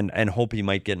and hope he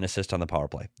might get an assist on the power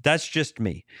play. That's just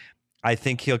me. I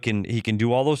think he can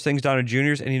do all those things down in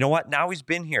juniors. And you know what? Now he's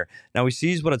been here. Now he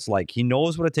sees what it's like. He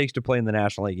knows what it takes to play in the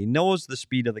National League. He knows the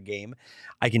speed of the game.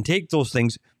 I can take those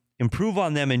things, improve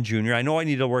on them in junior. I know I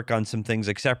need to work on some things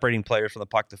like separating players from the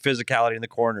puck, the physicality in the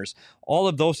corners, all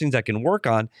of those things I can work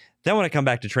on. Then when I come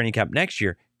back to training camp next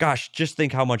year, gosh, just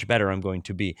think how much better I'm going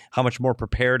to be, how much more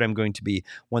prepared I'm going to be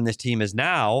when this team is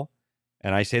now,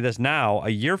 and I say this now, a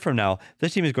year from now,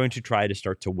 this team is going to try to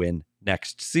start to win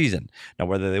next season. Now,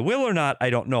 whether they will or not, I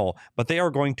don't know, but they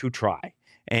are going to try.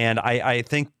 And I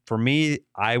think for me,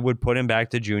 I would put him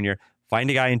back to junior. Find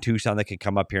a guy in Tucson that can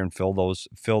come up here and fill those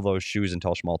shoes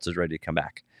until Schmaltz is ready to come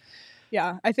back.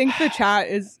 Yeah, I think the chat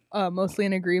is mostly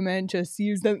in agreement. Just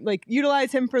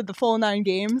utilize him for the full 9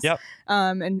 games. Yep.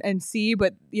 And see,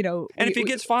 but and if he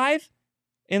gets 5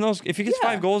 in those, if he gets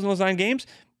 5 goals in those 9 games,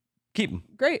 keep him.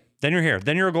 Great. Then you're here.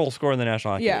 Then you're a goal scorer in the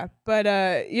National Hockey League.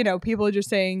 But people are just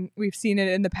saying we've seen it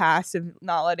in the past of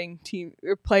not letting team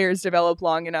or players develop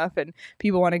long enough, and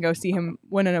people want to go see him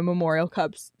win a Memorial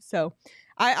Cup. So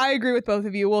I agree with both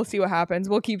of you. We'll see what happens.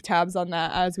 We'll keep tabs on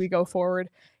that as we go forward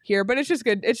here. But it's just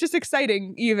good. It's just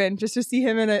exciting, even just to see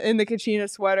him in the Kachina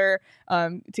sweater,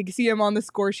 to see him on the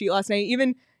score sheet last night.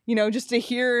 Even just to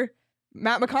hear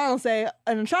Matt McConnell say,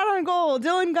 "And shot on goal,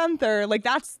 Dylan Guenther." Like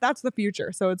that's the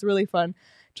future. So it's really fun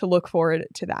to look forward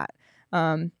to that.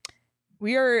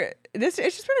 It's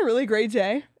just been a really great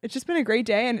day. It's just been a great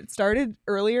day, and it started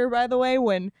earlier, by the way,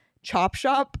 when Chop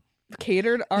Shop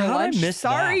catered our lunch.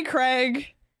 Sorry, Craig,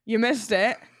 you missed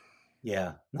it.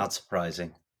 Yeah, not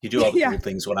surprising. You do all the cool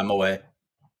things when I'm away.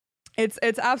 It's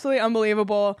absolutely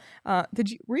unbelievable. Were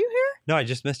you here? No, I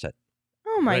just missed it.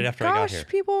 Oh my gosh,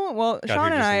 people! Well,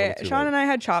 Sean and I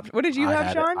had chopped. What did you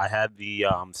have, Sean? I had the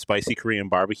spicy Korean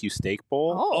barbecue steak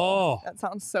bowl. Oh, that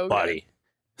sounds so buddy.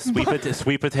 Good.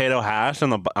 Sweet potato hash on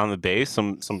the base,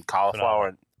 some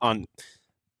cauliflower on.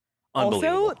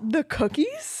 Unbelievable. Also, the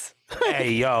cookies.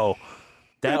 Hey yo,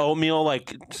 that oatmeal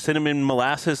like cinnamon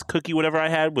molasses cookie, whatever I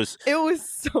had was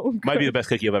so good. Might be the best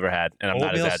cookie I've ever had, and I'm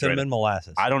not exaggerating. Cinnamon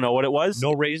molasses. I don't know what it was.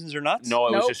 No raisins or nuts. No,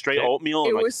 it was just straight oatmeal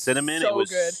and like cinnamon. So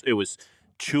good. It was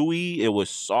chewy. It was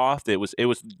soft. It was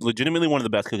legitimately one of the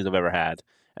best cookies I've ever had.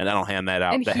 And I don't hand that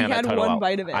out. And he had one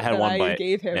bite of it. I had one bite.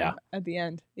 Gave him at the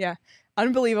end. Yeah,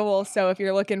 unbelievable. So if you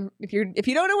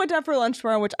don't know what to have for lunch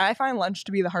tomorrow, which I find lunch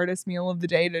to be the hardest meal of the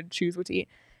day to choose what to eat,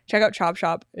 check out Chop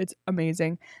Shop. It's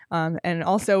amazing. And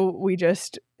also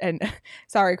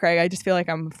sorry, Craig, I just feel like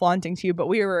I'm flaunting to you, but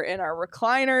we were in our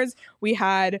recliners. We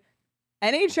had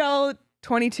NHL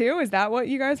 22. Is that what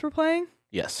you guys were playing?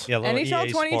 Yes. Yeah,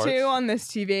 NHL 22 Sports on this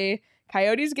TV,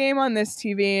 Coyotes game on this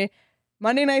TV,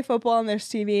 Monday Night Football on this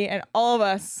TV, and all of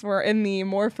us were in the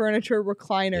More Furniture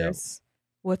recliners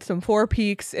with some Four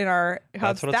Peaks in our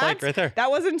hubs. That's what it's like right there. That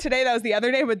wasn't today. That was the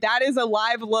other day. But that is a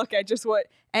live look at just what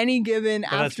any given But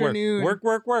that's afternoon.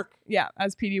 Work. Yeah,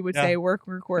 as PD would Yeah. say, work.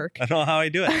 I don't know how I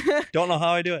do it. Don't know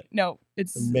how I do it. No,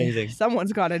 it's Amazing.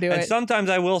 Someone's got to do And it. sometimes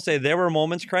I will say there were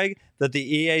moments, Craig, that the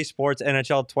EA Sports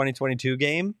NHL 2022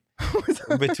 game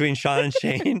between Sean and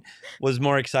Shane was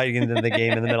more exciting than the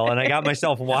game in the middle. And I got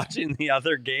myself watching the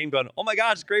other game going, oh my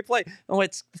gosh, great play. Oh,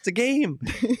 it's a game.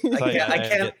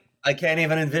 I can't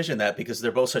even envision that because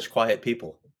they're both such quiet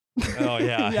people. Oh,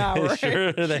 yeah. Yeah, right.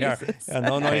 Sure they are. Jesus. Yeah,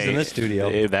 no noise in this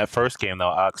studio. That first game,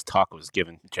 though, Alex Tuck was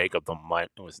giving Jacob the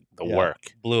Yeah. work.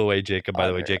 Blew away Jacob, by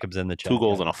the way. Yeah. Jacob's in the chat. 2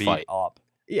 goals in a Beat fight. Up.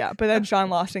 Yeah, but then Sean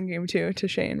lost in game 2 to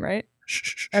Shane, right?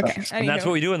 Okay. And that's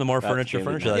what we do in the More That's Furniture.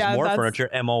 game That's Yeah, More that's- Furniture,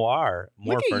 MOR.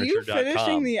 Look at you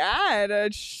finishing the ad.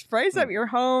 Price up your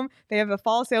home. They have a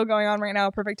fall sale going on right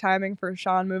now. Perfect timing for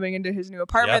Sean moving into his new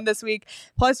apartment this week.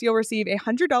 Plus, you'll receive a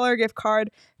 $100 gift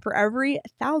card for every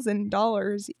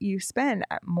 $1,000 you spend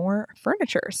at More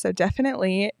Furniture. So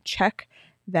definitely check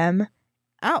them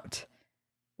out.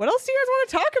 What else do you guys want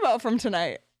to talk about from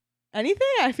tonight? Anything?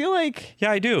 I feel like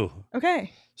Yeah, I do.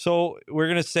 okay. So we're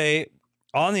going to say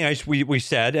on the ice, we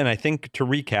said, and I think to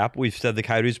recap, we've said the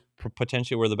Coyotes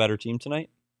potentially were the better team tonight.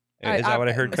 Is that what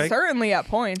I heard, Craig? Certainly at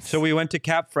points. So we went to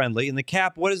cap friendly, and the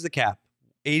cap, what is the cap?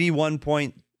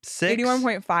 81.6?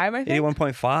 81.5, I think.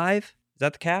 81.5? Is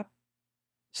that the cap?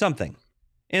 Something.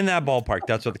 In that ballpark,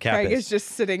 that's what the cap Craig is. is just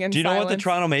sitting in Do you know what the silence.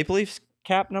 Toronto Maple Leafs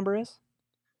cap number is?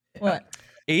 What?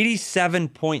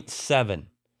 87.7.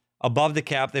 Above the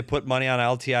cap, they put money on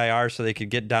LTIR so they could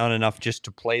get down enough just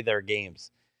to play their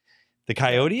games. The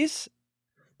Coyotes?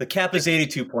 The cap is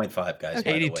 82.5, guys.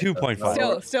 Okay.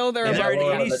 82.5. Still they're And above they're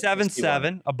the at cap.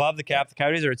 87.7 above the cap. The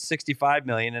Coyotes are at 65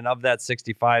 million, and of that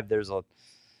 65, there's a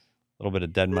little bit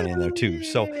of dead money in there too.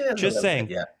 So just saying,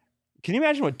 Yeah. can you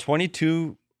imagine what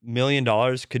 $22 million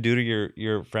could do to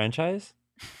your franchise?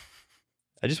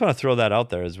 I just want to throw that out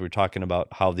there as we're talking about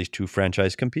how these two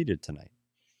franchises competed tonight.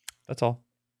 That's all.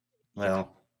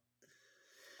 Well,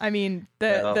 I mean,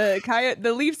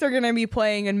 the Leafs are going to be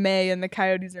playing in May, and the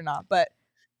Coyotes are not. But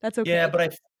that's okay. yeah,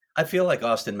 but I feel like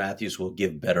Austin Matthews will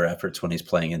give better efforts when he's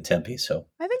playing in Tempe. So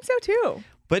I think so too.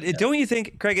 But don't you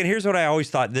think, Craig? And here's what I always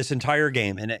thought this entire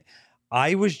game, and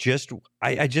I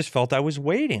just felt I was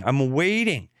waiting. I'm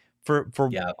waiting for.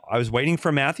 I was waiting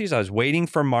for Matthews. I was waiting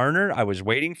for Marner. I was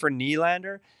waiting for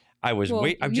Nylander. I was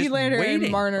Well, I'm just Nylander waiting.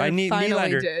 and Marner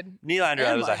finally did. Nylander, that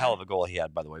And was a Marner. hell of a goal he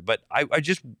had, by the way. But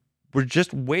we're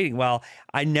just waiting. Well,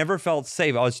 I never felt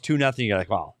safe. Oh, it's 2-0. You're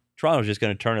like, well, Toronto's just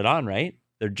going to turn it on, right?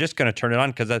 They're just going to turn it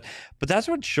on but that's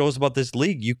what shows about this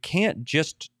league. You can't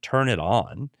just turn it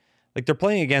on. Like they're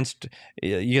playing against,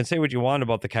 you can say what you want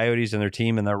about the Coyotes and their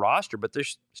team and their roster, but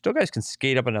there's still guys can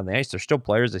skate up and down the ice. They're still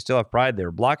players. They still have pride. They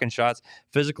were blocking shots,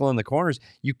 physical in the corners.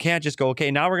 You can't just go,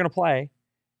 okay, now we're going to play.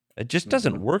 It just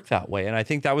doesn't work that way. And I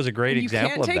think that was a great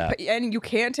example of that. And you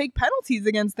can't take penalties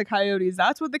against the Coyotes.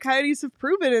 That's what the Coyotes have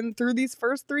proven through these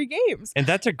first 3 games. And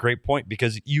that's a great point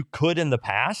because you could in the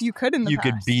past. You could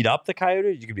beat up the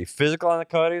Coyotes. You could be physical on the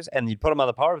Coyotes, and you'd put them on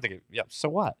the power. They yeah, so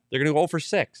what? They're going to go for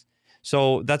 6.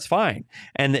 So that's fine.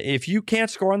 And if you can't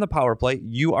score on the power play,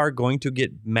 you are going to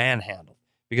get manhandled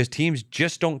because teams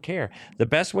just don't care. The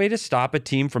best way to stop a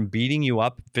team from beating you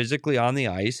up physically on the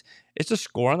ice is to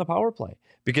score on the power play.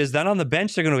 Because then on the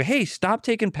bench, they're going to go, hey, stop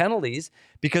taking penalties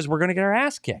because we're going to get our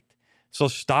ass kicked. So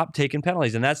stop taking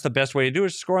penalties. And that's the best way to do it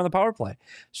is score on the power play.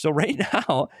 So right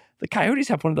now, the Coyotes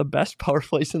have one of the best power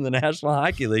plays in the National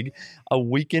Hockey League a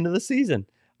week into the season.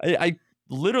 I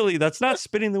literally, that's not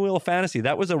spinning the wheel of fantasy.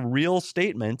 That was a real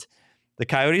statement. The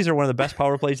Coyotes are one of the best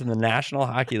power plays in the National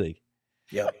Hockey League.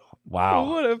 Yep. Wow.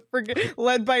 Who would have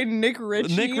led by Nick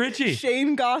Ritchie,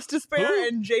 Shane Gostisbehere,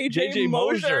 and JJ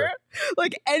Mosier.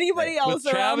 Like anybody else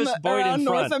around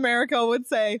North America would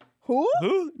say, who?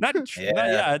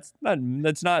 It's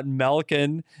not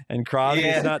Malkin and Crosby.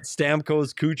 It's not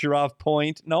Stamkos, Kucherov,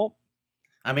 Point. Nope.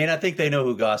 I mean, I think they know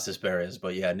who Gostisbehere is,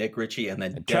 but yeah, Nick Ritchie and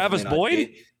then Travis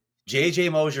Boyd.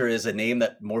 JJ Mosier is a name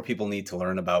that more people need to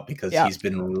learn about because he's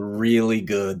been really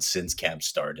good since camp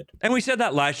started. And we said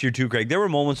that last year too, Greg. There were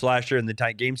moments last year in the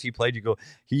games he played,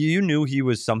 you knew he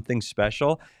was something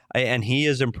special, and he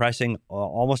is impressing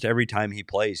almost every time he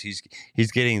plays.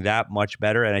 He's getting that much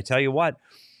better. And I tell you what,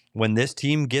 when this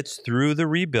team gets through the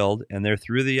rebuild and they're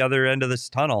through the other end of this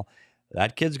tunnel,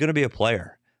 that kid's going to be a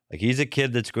player. Like he's a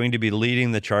kid that's going to be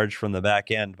leading the charge from the back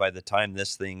end by the time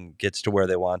this thing gets to where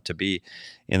they want to be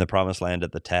in the promised land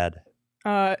at the TED.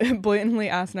 Blatantly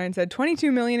Asinine said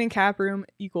 22 million in cap room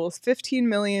equals 15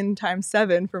 million times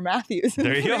 7 for Matthews.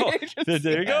 There you go.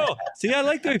 There you go. See, I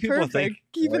like the way people Perfect. think.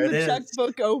 Keeping There the it is.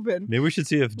 checkbook open. Maybe we should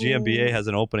see if GMBA has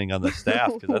an opening on the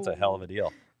staff because that's a hell of a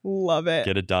deal. Love it.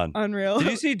 Get it done. Unreal.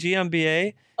 Did you see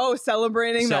GMBA Oh,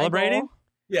 celebrating. celebrating? That goal?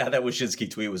 Yeah, that Wyshynski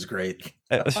tweet was great.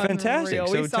 It was fantastic. Unreal.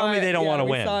 So We tell saw me they it- don't yeah, want to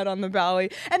we win. saw it on the Valley,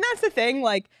 and that's the thing.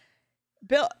 Like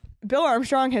Bill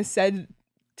Armstrong has said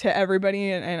to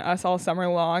everybody and us all summer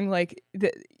long, like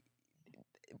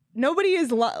nobody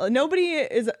is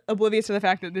oblivious to the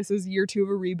fact that this is year 2 of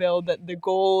a rebuild. That the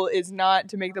goal is not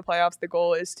to make the playoffs. The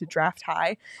goal is to draft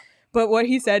high. But what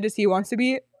he said is he wants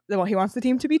the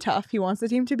team to be tough. He wants the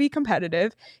team to be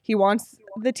competitive. He wants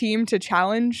the team to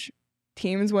challenge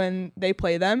teams when they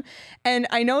play them. And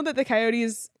I know that the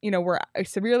Coyotes, were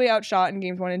severely outshot in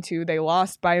games 1 and 2. They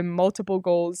lost by multiple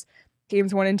goals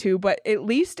games 1 and 2, but at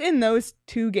least in those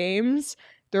 2 games,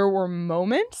 there were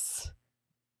moments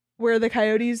where the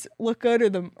Coyotes looked good,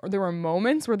 or there were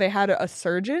moments where they had a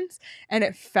surgence, and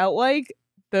it felt like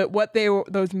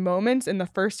those moments in the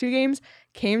first 2 games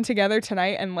came together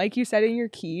tonight. And like you said in your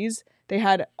keys, they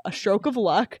had a stroke of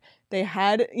luck. They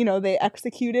had, they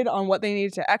executed on what they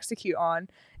needed to execute on,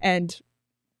 and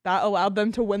that allowed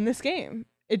them to win this game.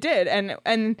 It did. And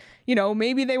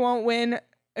maybe they won't win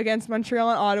against Montreal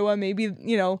and Ottawa. Maybe,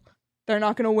 they're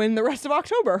not going to win the rest of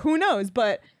October. Who knows?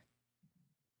 But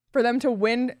for them to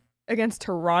win against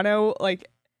Toronto, like,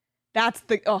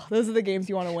 those are the games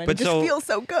you want to win. But it just feels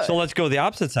so good. So let's go the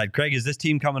opposite side. Craig, is this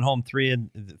team coming home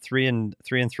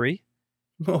 3-3?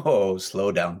 Oh,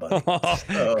 slow down, buddy.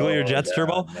 Cool your Jets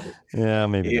turbo? Buddy. Yeah,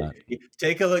 maybe not.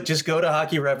 Take a look. Just go to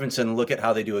Hockey Reference and look at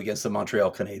how they do against the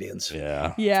Montreal Canadiens.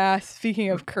 Yeah. Yeah,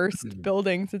 speaking of cursed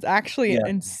buildings, it's actually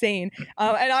insane.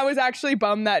 And I was actually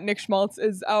bummed that Nick Schmaltz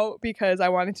is out because I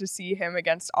wanted to see him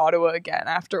against Ottawa again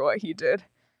after what he did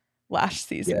last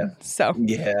season. So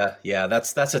yeah,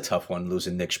 that's a tough one,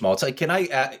 losing Nick Schmaltz. I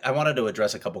wanted to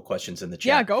address a couple questions in the chat.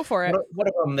 Yeah, go for it. One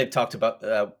of them they've talked about.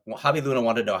 Javi Luna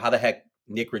wanted to know how the heck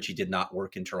Nick Ritchie did not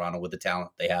work in Toronto with the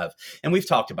talent they have. And we've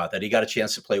talked about that. He got a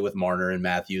chance to play with Marner and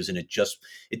Matthews, and it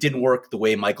didn't work the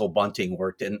way Michael Bunting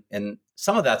worked. And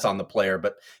some of that's on the player,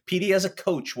 but PD, as a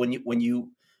coach, when you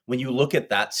look at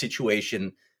that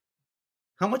situation,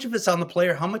 how much of it's on the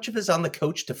player? How much of it's on the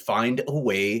coach to find a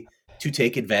way to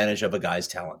take advantage of a guy's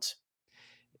talents?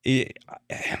 I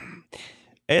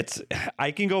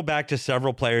can go back to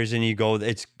several players and you go,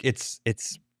 it's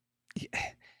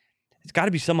got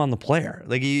to be some on the player.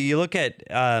 Like you look at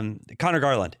Connor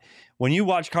Garland. When you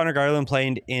watch Connor Garland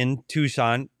playing in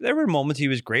Tucson, there were moments he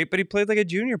was great, but he played like a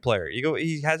junior player. You go,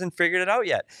 he hasn't figured it out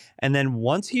yet. And then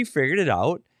once he figured it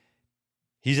out,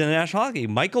 he's in the National Hockey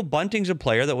League. Michael Bunting's a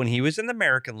player that when he was in the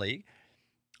American League,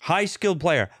 high skilled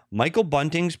player. Michael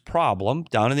Bunting's problem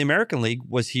down in the American League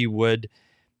was he would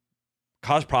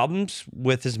cause problems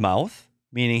with his mouth,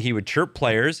 meaning he would chirp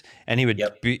players, and he would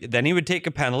then he would take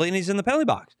a penalty, and he's in the penalty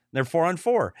box. They're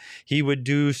 4-on-4. He would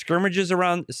do skirmishes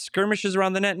around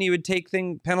the net, and he would take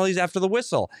penalties after the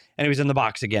whistle, and he was in the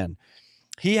box again.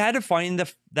 He had to find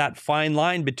that fine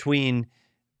line between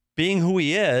being who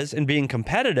he is and being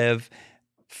competitive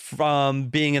from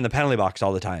being in the penalty box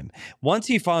all the time. Once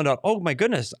he found out, oh my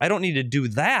goodness, I don't need to do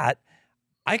that.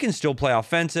 I can still play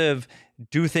offensive,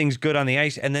 do things good on the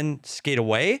ice, and then skate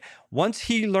away. Once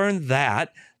he learned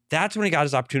that, that's when he got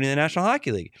his opportunity in the National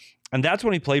Hockey League. And that's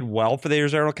when he played well for the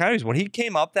Arizona Coyotes. When he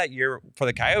came up that year for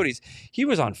the Coyotes, he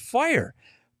was on fire.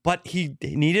 But he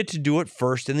needed to do it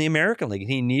first in the American League.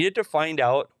 He needed to find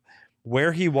out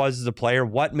where he was as a player,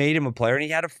 what made him a player, and he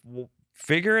had to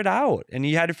figure it out. And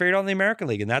he had to figure it out in the American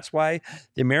League. And that's why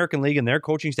the American League and their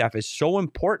coaching staff is so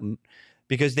important,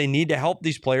 because they need to help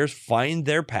these players find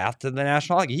their path to the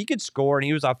National Hockey. He could score and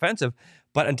he was offensive,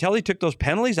 but until he took those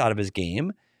penalties out of his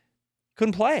game,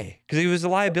 couldn't play because he was a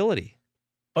liability.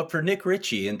 But for Nick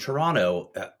Ritchie in Toronto,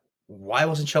 why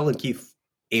wasn't Sheldon Keefe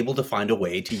able to find a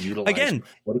way to utilize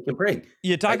what he can bring?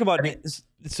 You talk about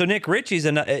so Nick Ritchie's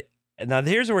now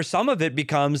here's where some of it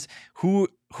becomes who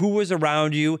was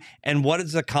around you and what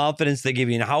is the confidence they give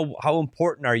you and how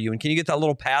important are you, and can you get that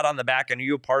little pat on the back and are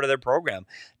you a part of their program?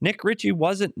 Nick Ritchie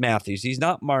wasn't Matthews. He's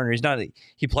not Marner.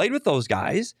 He played with those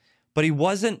guys, but he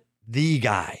wasn't the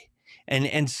guy.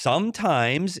 And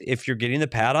sometimes if you're getting the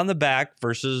pat on the back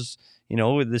versus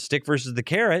the stick versus the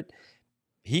carrot,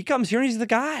 he comes here and he's the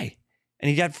guy. And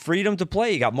he got freedom to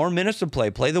play. He got more minutes to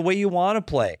play the way you want to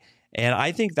play. And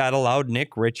I think that allowed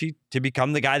Nick Ritchie to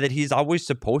become the guy that he's always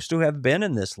supposed to have been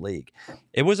in this league.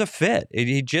 It was a fit.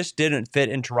 He just didn't fit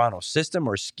in Toronto's system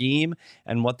or scheme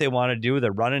and what they want to do,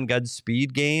 the run and gun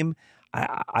speed game.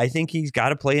 I think he's got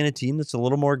to play in a team that's a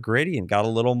little more gritty and got a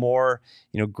little more,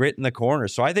 grit in the corner.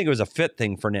 So I think it was a fit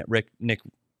thing for Nick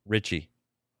Ritchie.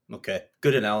 Okay,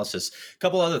 good analysis. A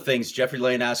couple other things. Jeffrey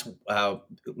Lane asks,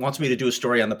 wants me to do a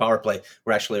story on the power play.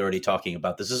 We're actually already talking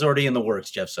about this. This is already in the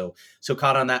works, Jeff. So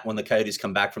caught on that when the Coyotes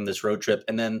come back from this road trip.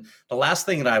 And then the last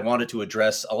thing that I wanted to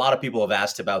address, a lot of people have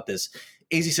asked about this.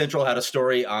 AZ Central had a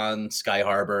story on Sky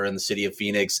Harbor and the city of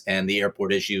Phoenix and the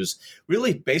airport issues,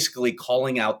 really basically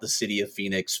calling out the city of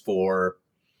Phoenix for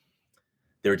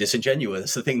they're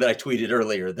disingenuous. The thing that I tweeted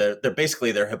earlier, they're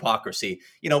basically their hypocrisy.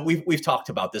 We've talked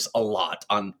about this a lot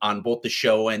on both the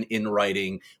show and in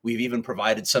writing. We've even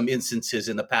provided some instances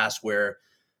in the past where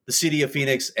the city of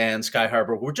Phoenix and Sky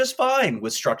Harbor were just fine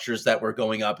with structures that were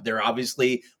going up. There are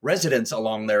obviously residents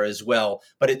along there as well,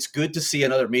 but it's good to see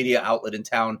another media outlet in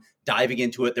town diving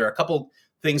into it. There are a couple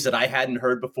things that I hadn't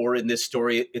heard before in this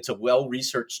story. It's a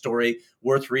well-researched story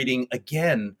worth reading.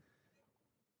 Again,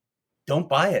 don't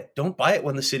buy it. Don't buy it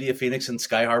when the city of Phoenix and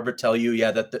Sky Harbor tell you,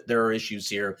 that there are issues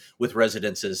here with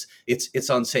residences. It's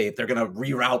unsafe. They're going to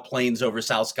reroute planes over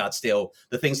South Scottsdale.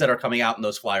 The things that are coming out in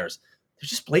those flyers, they're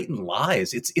just blatant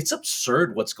lies. It's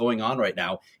absurd what's going on right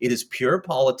now. It is pure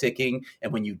politicking.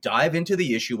 And when you dive into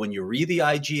the issue, when you read the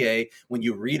IGA, when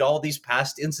you read all these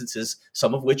past instances,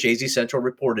 some of which AZ Central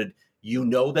reported, you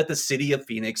know that the city of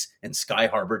Phoenix and Sky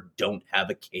Harbor don't have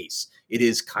a case. It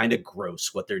is kind of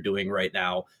gross what they're doing right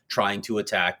now, trying to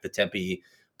attack the Tempe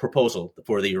proposal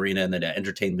for the arena and the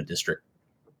entertainment district.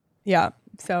 Yeah.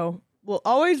 So we'll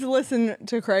always listen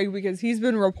to Craig because he's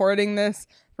been reporting this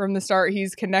from the start.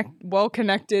 He's well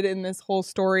connected in this whole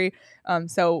story.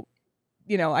 So,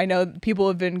 I know people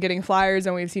have been getting flyers,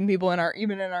 and we've seen people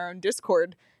even in our own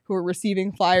Discord who are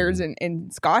receiving flyers and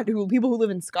people who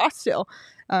live in Scottsdale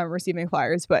receiving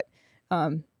flyers. But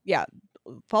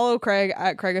follow Craig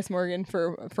at Craig S. Morgan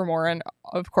for more. And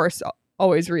of course,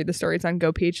 always read the stories on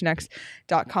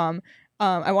gophnx.com.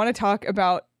 I want to talk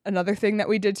about another thing that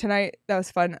we did tonight that was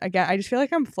fun. Again, I just feel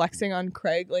like I'm flexing on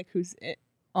Craig, who's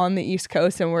on the East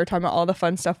Coast, and we're talking about all the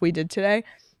fun stuff we did today.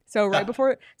 So right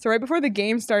before the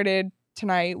game started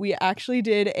tonight, we actually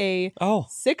did a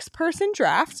 6-person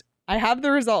draft. I have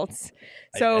the results.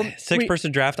 So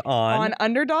 6-person draft on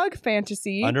Underdog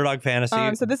Fantasy.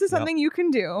 So this is something you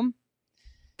can do.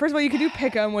 First of all, you can do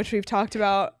pick 'em, which we've talked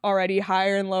about already,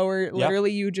 higher and lower. Yep.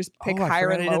 Literally, you just pick higher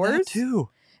and lowers too.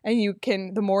 And you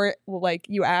can, the more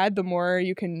you add, the more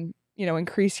you can,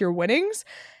 increase your winnings.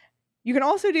 You can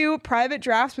also do private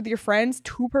drafts with your friends,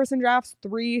 2-person drafts,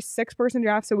 3 6-person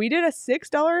drafts. So we did a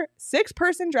 $6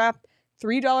 6-person draft,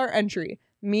 $3 entry.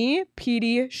 Me,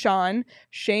 Petey, Sean,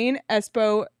 Shane,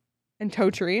 Espo, and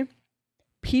Totri.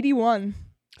 Petey won.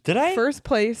 Did I? First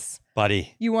place.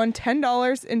 Buddy. You won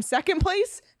 $10. In second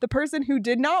place, the person who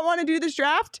did not want to do this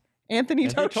draft, Anthony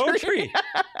Totri.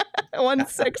 Won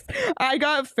 6th. I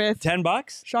got 5th.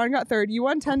 $10? Sean got 3rd. You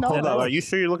won $10. Hold on. Are you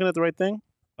sure you're looking at the right thing?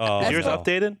 Oh, is yours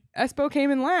updated? Espo came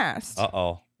in last.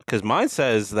 Uh-oh. Because mine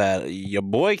says that your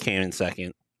boy came in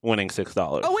second, winning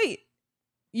 $6. Oh, wait.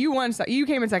 You won. You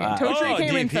came in second. Totri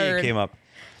came in third. Came up.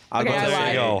 I'll okay,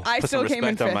 I lied. I still came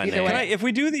in 5th. Either way. If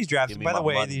we do these drafts, by the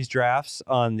way, these drafts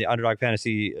on the Underdog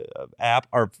Fantasy app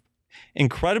are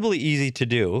incredibly easy to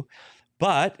do.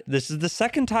 But this is the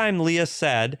second time Leah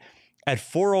said at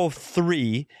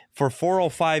 4:03 for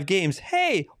 4:05 games,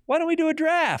 hey, why don't we do a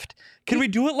draft? Can we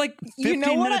do it 15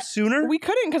 minutes sooner? We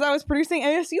couldn't because I was producing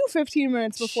ASU 15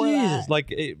 minutes before that.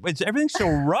 It's everything's so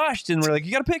rushed, and we're like,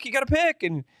 you got to pick,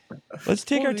 and let's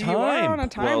take our time. You are on a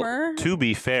timer. Well, to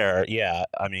be fair,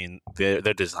 I mean, they're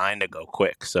designed to go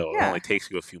quick, so it only takes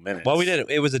you a few minutes. Well, we did it.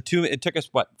 It took us,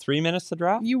 3 minutes to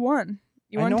draft? You won.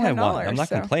 You won $10. I won. I'm not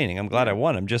complaining. I'm glad I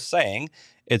won. I'm just saying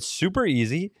it's super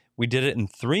easy. We did it in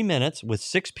 3 minutes with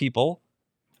 6 people.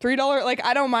 $3.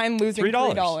 I don't mind losing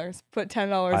 $3. Put $10 in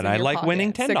your pocket. I like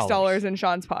winning $10. $6 in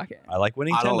Sean's pocket. I like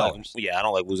winning $10. I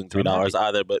don't like losing $3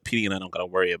 either, but Petey and I don't got to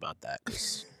worry about that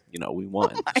because, we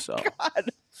won.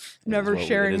 God. Never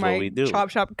sharing my Chop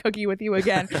Shop cookie with you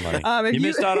again. You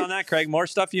missed out on that, Craig. More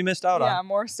stuff you missed out on. Yeah,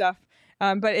 more stuff.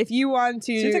 But if you want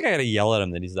to... Seems like I got to yell at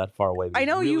him that he's that far away. I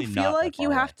know really you feel like you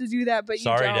have to do that, but you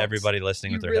don't. Sorry to everybody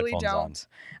listening with their headphones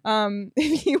on.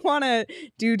 If you want to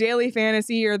do daily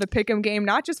fantasy or the pick'em game,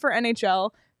 not just for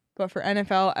NHL, but for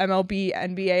NFL, MLB,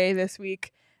 NBA this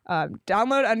week,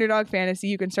 download Underdog Fantasy.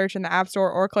 You can search in the App Store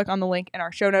or click on the link in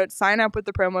our show notes. Sign up with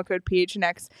the promo code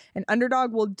PHNX, and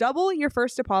Underdog will double your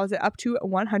first deposit up to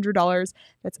 $100.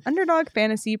 That's Underdog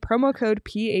Fantasy, promo code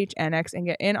PHNX, and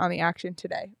get in on the action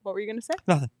today. What were you going to say?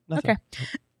 Nothing. Okay.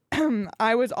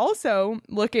 I was also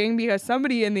looking because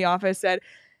somebody in the office said,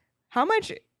 how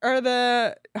much are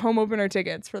the home opener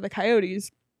tickets for the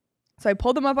Coyotes? So I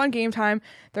pulled them up on Game Time.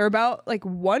 They're about like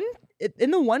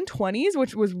in the 120s,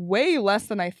 which was way less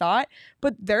than I thought.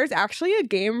 But there's actually a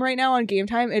game right now on Game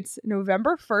Time. It's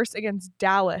November 1st against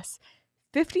Dallas.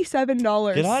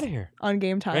 $57 Get out of here on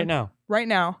Game Time. right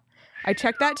now. I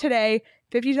checked that today.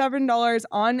 $57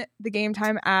 on the Game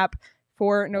Time app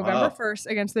for November 1st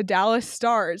against the Dallas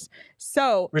Stars.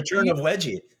 So Return of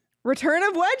Wedgie.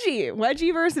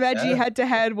 Wedgie versus Veggie head to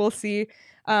head. We'll see.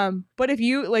 But if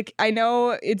you like, I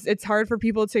know it's hard for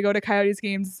people to go to Coyotes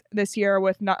games this year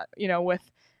without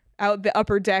the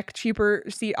upper deck cheaper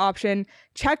seat option.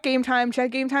 Check Game Time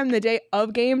the day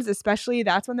of games, especially.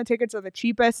 That's when the tickets are the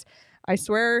cheapest. I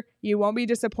swear you won't be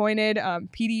disappointed.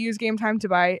 PD used Game Time to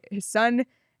buy his son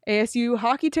ASU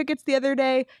hockey tickets the other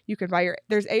day. You can buy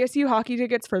there's ASU hockey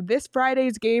tickets for this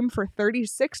Friday's game for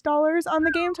 $36 on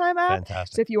the Game Time app.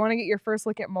 Fantastic. So if you want to get your first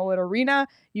look at Mullet Arena,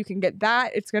 you can get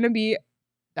that. That's going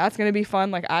to be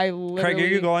fun. Like, I literally Craig, are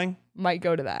you going might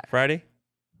go to that. Friday?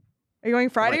 Are you going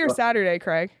Friday or Saturday,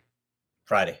 Craig?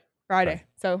 Friday.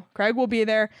 So Craig will be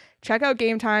there. Check out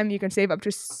Game Time. You can save up to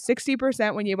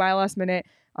 60% when you buy last minute.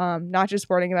 Not just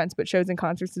sporting events, but shows and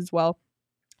concerts as well.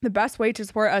 The best way to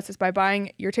support us is by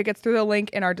buying your tickets through the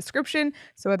link in our description.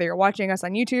 So whether you're watching us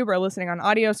on YouTube or listening on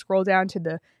audio, scroll down to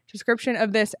the description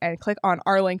of this and click on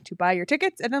our link to buy your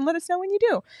tickets, and then let us know when you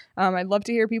do. I'd love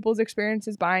to hear people's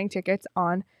experiences buying tickets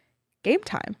on Game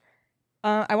Time.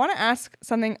 I want to ask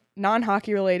something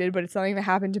non-hockey related, but it's something that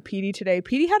happened to PD today.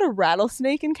 PD had a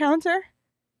rattlesnake encounter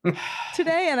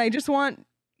today, and I just want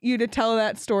you to tell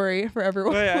that story for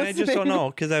everyone. Well, I just don't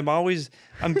know, because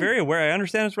I'm very aware. I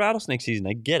understand it's rattlesnake season.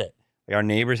 I get it. Like, our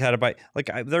neighbors had a bite. Like,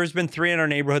 there's been 3 in our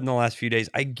neighborhood in the last few days.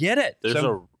 I get it.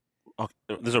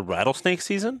 There's a rattlesnake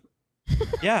season?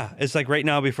 Yeah, it's like right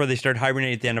now before they start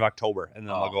hibernating at the end of October, and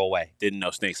then they'll go away. Didn't know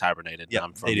snakes hibernated. Yeah,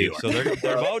 I'm from they New do. York. So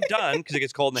they're about done because it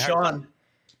gets cold in the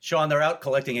Sean, they're out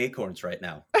collecting acorns right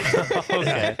now.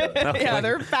 Okay. Yeah,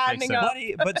 they're fattening up.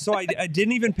 But so I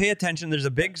didn't even pay attention. There's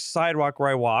a big sidewalk where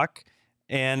I walk,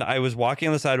 and I was walking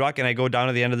on the sidewalk, and I go down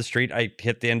to the end of the street. I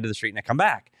hit the end of the street, and I come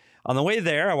back. On the way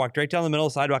there, I walked right down the middle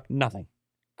of the sidewalk. Nothing.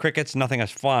 Crickets, nothing. I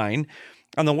was fine.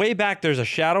 On the way back, there's a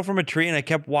shadow from a tree, and I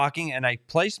kept walking, and I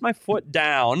placed my foot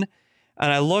down,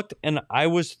 and I looked, and I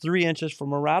was 3 inches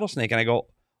from a rattlesnake, and I go,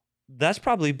 that's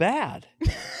probably bad.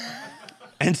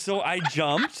 And so I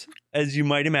jumped, as you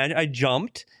might imagine. I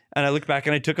jumped, and I looked back,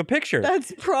 and I took a picture.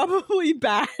 That's probably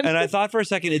bad. And I thought for a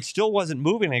second, it still wasn't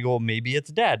moving. I go, maybe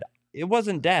it's dead. It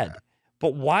wasn't dead.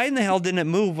 But why in the hell didn't it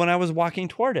move when I was walking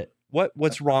toward it?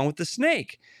 What's wrong with the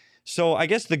snake? So I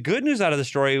guess the good news out of the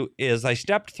story is I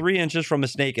stepped 3 inches from a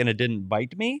snake, and it didn't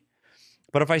bite me.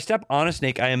 But if I step on a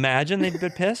snake, I imagine they'd be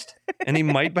pissed, and he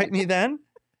might bite me then.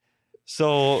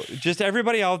 So just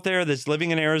everybody out there that's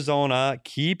living in Arizona,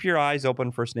 keep your eyes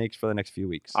open for snakes for the next few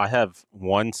weeks. I have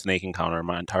one snake encounter in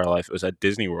my entire life. It was at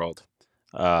Disney World,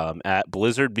 at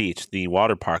Blizzard Beach, the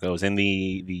water park. I was in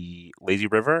the lazy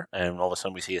river, and all of a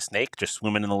sudden we see a snake just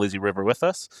swimming in the lazy river with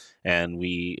us. And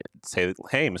we say,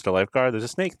 hey, Mr. Lifeguard, there's a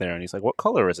snake there. And he's like, what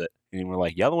color is it? And we're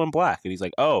like, yellow and black. And he's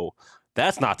like, oh,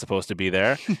 that's not supposed to be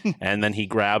there. And then he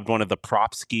grabbed one of the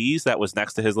prop skis that was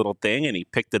next to his little thing, and he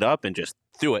picked it up and just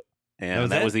threw it.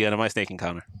 And that was the end of my snake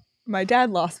encounter. My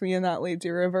dad lost me in that lazy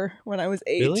river when I was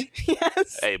 8. Really?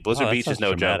 Yes. Hey, Blizzard Beach is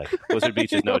no joke. Blizzard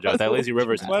Beach is no joke. That lazy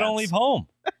river is Why don't leave home?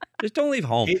 Just don't leave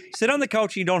home. Sit on the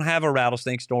couch. You don't have a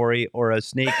rattlesnake story or a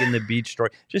snake in the beach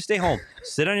story. Just stay home.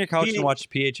 Sit on your couch and watch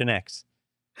PHNX.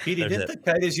 Petey, didn't the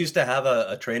Coyotes used to have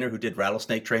a trainer who did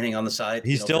rattlesnake training on the side?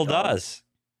 He still does.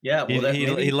 Yeah. Well,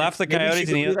 he left the Coyotes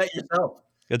and he do that yourself.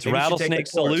 It's Rattlesnake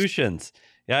Solutions.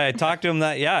 Yeah, I talked to him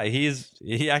that,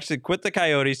 he actually quit the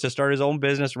Coyotes to start his own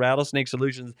business, Rattlesnake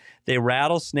Solutions. They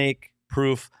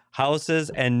rattlesnake-proof houses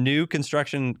and new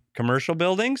construction commercial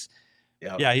buildings.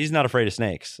 Yep. Yeah, he's not afraid of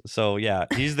snakes. So, yeah,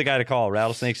 he's the guy to call,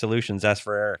 Rattlesnake Solutions. Ask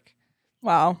for Eric.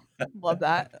 Wow. Love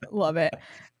that. Love it.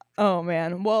 Oh,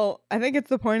 man. Well, I think it's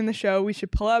the point in the show. We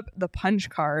should pull up the punch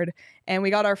card. And we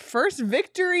got our first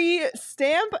victory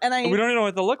stamp. And we don't even know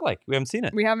what they look like. We haven't seen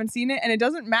it. We haven't seen it. And it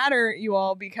doesn't matter, you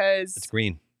all, because it's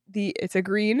green. It's a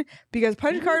green because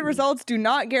punch card results do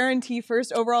not guarantee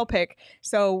first overall pick.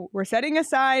 So we're setting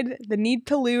aside the need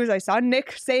to lose. I saw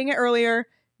Nick saying it earlier.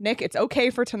 Nick, it's okay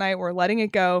for tonight. We're letting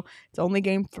it go. It's only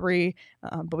game 3.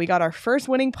 But we got our first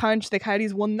winning punch. The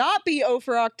Coyotes will not be 0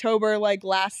 for October like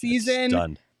last season.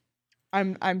 Stunned.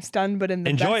 I'm stunned, but in the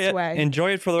Enjoy best way.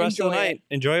 Enjoy it for the rest of the night.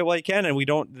 Enjoy it while you can. And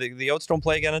the Oats don't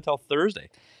play again until Thursday.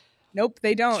 Nope,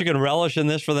 they don't. So you can relish in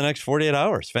this for the next 48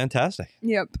 hours. Fantastic.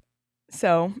 Yep.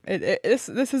 So this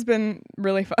has been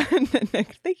really fun.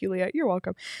 Nick, thank you, Leah. You're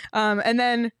welcome. And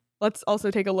then let's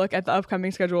also take a look at the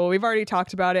upcoming schedule. We've already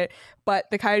talked about it, but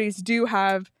the Coyotes do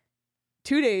have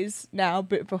 2 days now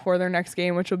before their next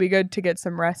game, which will be good to get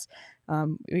some rest.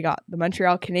 We got the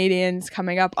Montreal Canadiens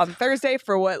coming up on Thursday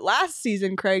for what last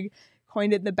season Craig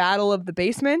coined it the Battle of the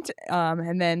Basement,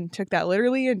 and then took that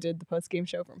literally and did the post-game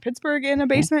show from Pittsburgh in a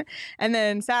basement. And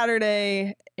then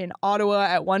Saturday in Ottawa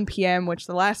at 1 p.m., which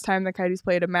the last time the Coyotes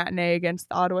played a matinee against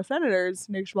the Ottawa Senators,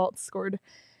 Nick Schmaltz scored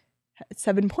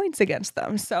 7 points against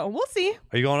them. So we'll see.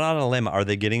 Are you going out on a limb? Are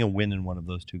they getting a win in one of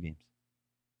those 2 games?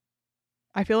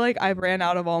 I feel like I've ran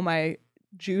out of all my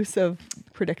juice of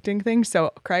predicting things.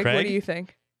 So, Craig, what do you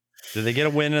think? Do they get a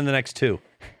win in the next 2?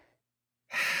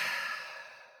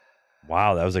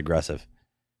 Wow, that was aggressive.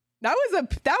 That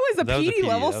was a PD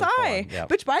level sigh. Yeah.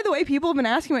 Which, by the way, people have been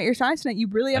asking about your sighs tonight. You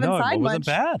really haven't sighed it much. wasn't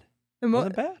bad. It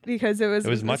wasn't bad. Because it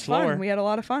was much fun. lower. We had a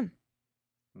lot of fun.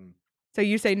 So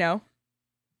you say no?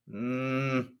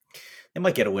 They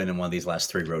might get a win in one of these last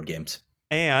 3 road games.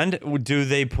 And do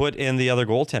they put in the other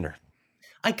goaltender?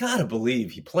 I gotta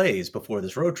believe he plays before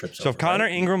this road trip. So if Connor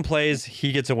Ingram plays,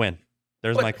 he gets a win.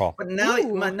 There's my call. But now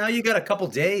you got a couple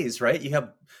days, right? You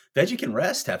have Veggie can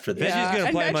rest after this. Veggie's going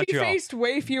to play Veggie Montreal. faced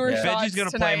way fewer shots Veggie's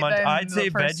going to play Montreal. I'd say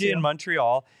Veggie in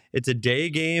Montreal. It's a day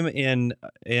game in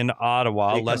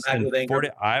Ottawa. Less than 40.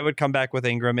 I would come back with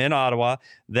Ingram in Ottawa.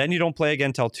 Then you don't play again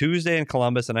until Tuesday in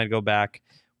Columbus, and I'd go back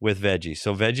with Veggie.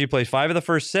 So Veggie plays 5 of the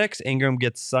first 6. Ingram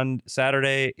gets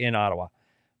Saturday in Ottawa.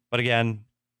 But again,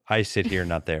 I sit here,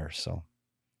 not there. So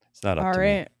it's not up to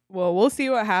me. Well, we'll see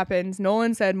what happens.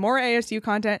 Nolan said more ASU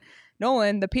content.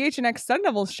 Nolan, the PHNX Sun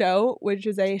Devils show, which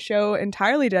is a show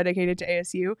entirely dedicated to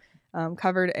ASU,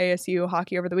 covered ASU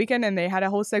hockey over the weekend, and they had a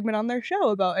whole segment on their show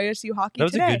about ASU hockey That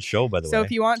was today. a good show, by the way. So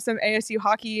if you want some ASU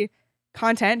hockey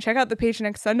content, check out the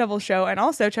PHNX Sun Devils show, and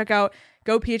also check out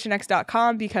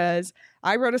gophnx.com, because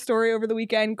I wrote a story over the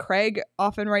weekend. Craig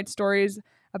often writes stories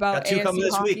about Got 2 ASU coming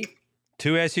this hockey. week.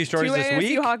 2 ASU stories this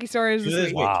week? 2 ASU hockey stories this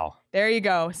week. Wow. There you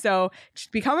go. So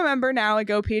just become a member now at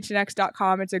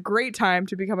gophnx.com. It's a great time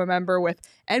to become a member with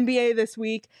NBA this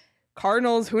week.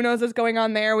 Cardinals, who knows what's going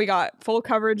on there. We got full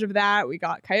coverage of that. We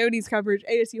got Coyotes coverage,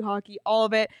 ASU hockey, all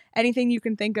of it. Anything you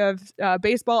can think of,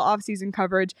 baseball offseason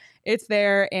coverage, it's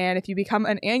there. And if you become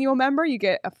an annual member, you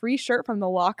get a free shirt from the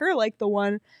locker, like the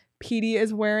one PD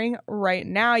is wearing right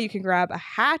now. You can grab a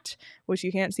hat, which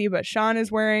you can't see, but Sean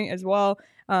is wearing as well.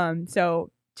 So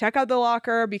check out the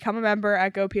locker, become a member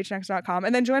at gophnx.com,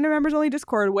 and then join our members only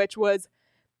Discord, which was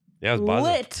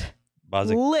lit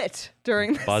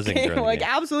during this game. Like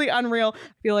absolutely unreal.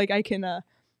 I feel like I can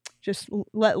just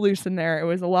let loose in there. It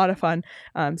was a lot of fun.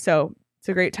 So it's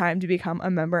a great time to become a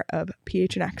member of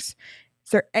PHNX. Is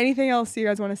there anything else you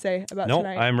guys want to say about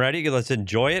tonight? No, I'm ready. Let's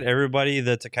enjoy it. Everybody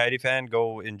that's a Coyote fan,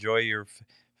 go enjoy your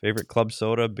favorite club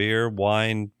soda, beer,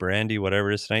 wine, brandy,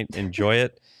 whatever it is tonight. Enjoy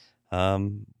it.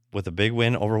 With a big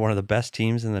win over one of the best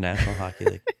teams in the National Hockey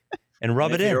League. And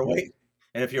rub it in.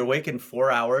 And if you're awake in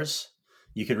 4 hours,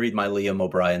 you can read my Liam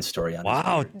O'Brien story on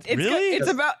Wow, really?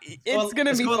 It's going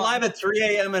to be going fun. live at 3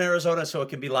 a.m. in Arizona, so it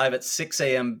can be live at 6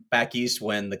 a.m. back east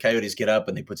when the Coyotes get up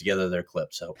and they put together their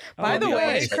clip. So, by the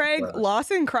way, Craig,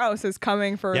 Lawson Krause is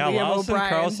coming for Liam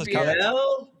O'Brien's beer.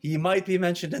 Well, he might be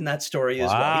mentioned in that story as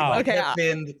well.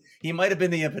 He might have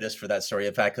been the impetus for that story,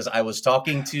 in fact, because I was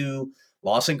talking to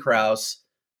Lawson Krause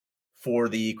for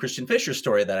the Christian Fischer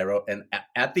story that I wrote. And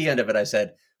at the end of it, I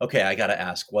said, okay, I got to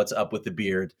ask what's up with the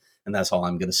beard. And that's all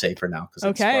I'm going to say for now, because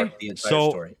it sparked the entire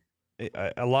story.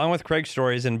 Along with Craig's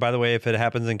stories, and by the way, if it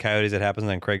happens in Coyotes, it happens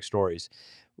in Craig's stories.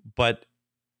 But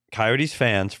Coyotes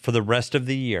fans, for the rest of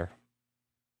the year,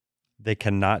 they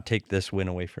cannot take this win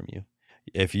away from you.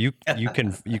 If you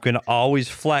can always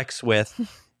flex with,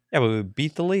 yeah, but we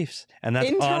beat the Leafs, and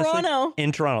that's honestly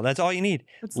in Toronto. That's all you need.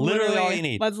 That's literally all you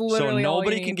need. That's literally so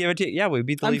nobody all you can need. give it to you. Yeah, we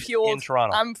beat the Leafs in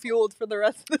Toronto. I'm fueled for the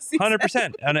rest of the season.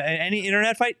 100%. And any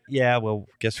internet fight? Yeah, well,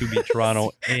 guess who beat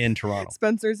Toronto in Toronto?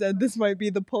 Spencer said this might be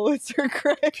the Pulitzer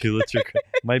Craig. Pulitzer Craig.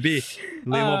 Might be.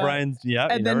 Liam O'Brien's, yeah,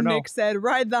 and you then never know. Nick said,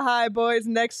 ride the high, boys.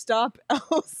 Next stop,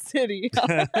 El City.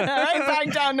 Right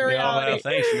back down to reality. Yeah,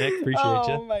 thanks, Nick. Appreciate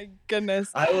you. Oh, my goodness.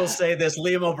 I will say this.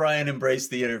 Liam O'Brien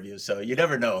embraced the interview, so you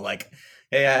never know. Like,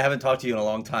 hey, I haven't talked to you in a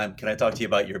long time. Can I talk to you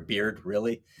about your beard?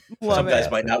 Really? Some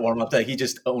guys might not warm up. He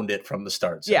just owned it from the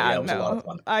start. So, yeah, it was a lot of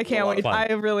fun. I can't wait.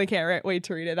 I really can't wait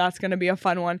to read it. That's going to be a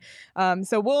fun one.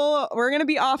 So we're going to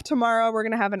be off tomorrow. We're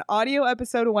going to have an audio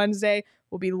episode Wednesday.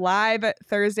 We'll be live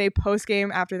Thursday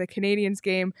post-game after the Canadiens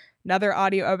game. Another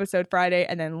audio episode Friday,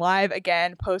 and then live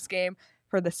again post-game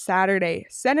for the Saturday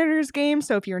Senators game.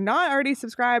 So if you're not already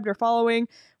subscribed or following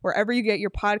wherever you get your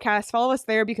podcast, follow us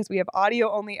there because we have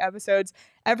audio only episodes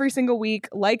every single week.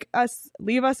 Like us,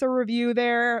 leave us a review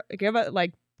there, give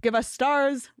us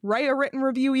stars, write a written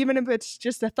review, even if it's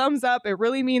just a thumbs up. It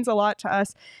really means a lot to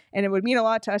us. And it would mean a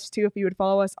lot to us too if you would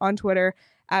follow us on Twitter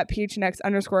at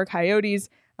PHNX_Coyotes.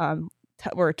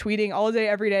 We're tweeting all day,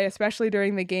 every day, especially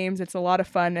during the games. It's a lot of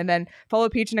fun. And then follow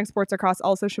PHNX Sports across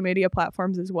all social media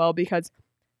platforms as well, because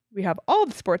we have all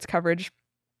the sports coverage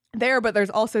there, but there's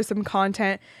also some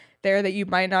content there that you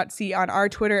might not see on our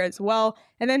Twitter as well.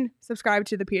 And then subscribe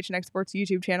to the PHNX Sports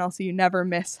YouTube channel so you never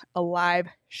miss a live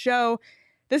show.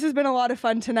 This has been a lot of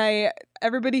fun tonight.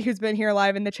 Everybody who's been here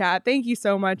live in the chat, thank you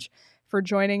so much for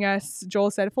joining us.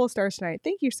 Joel said full stars tonight.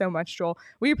 Thank you so much, Joel.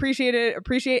 We appreciate it.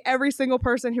 Appreciate every single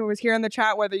person who was here in the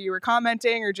chat, whether you were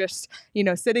commenting or just,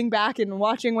 sitting back and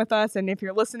watching with us. And if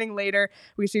you're listening later,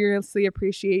 we seriously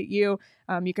appreciate you.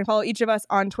 You can follow each of us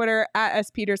on Twitter at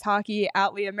 @SPetersHockey,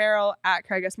 at Leah Merrill, at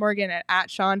Craig S. Morgan, and at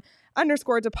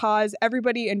Sean_DePaz.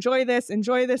 Everybody enjoy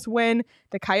this win.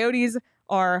 The Coyotes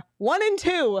are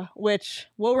 1-2, which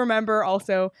we'll remember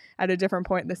also at a different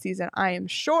point in the season, I am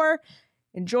sure.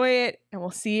 Enjoy it, and we'll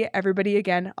see everybody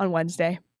again on Wednesday.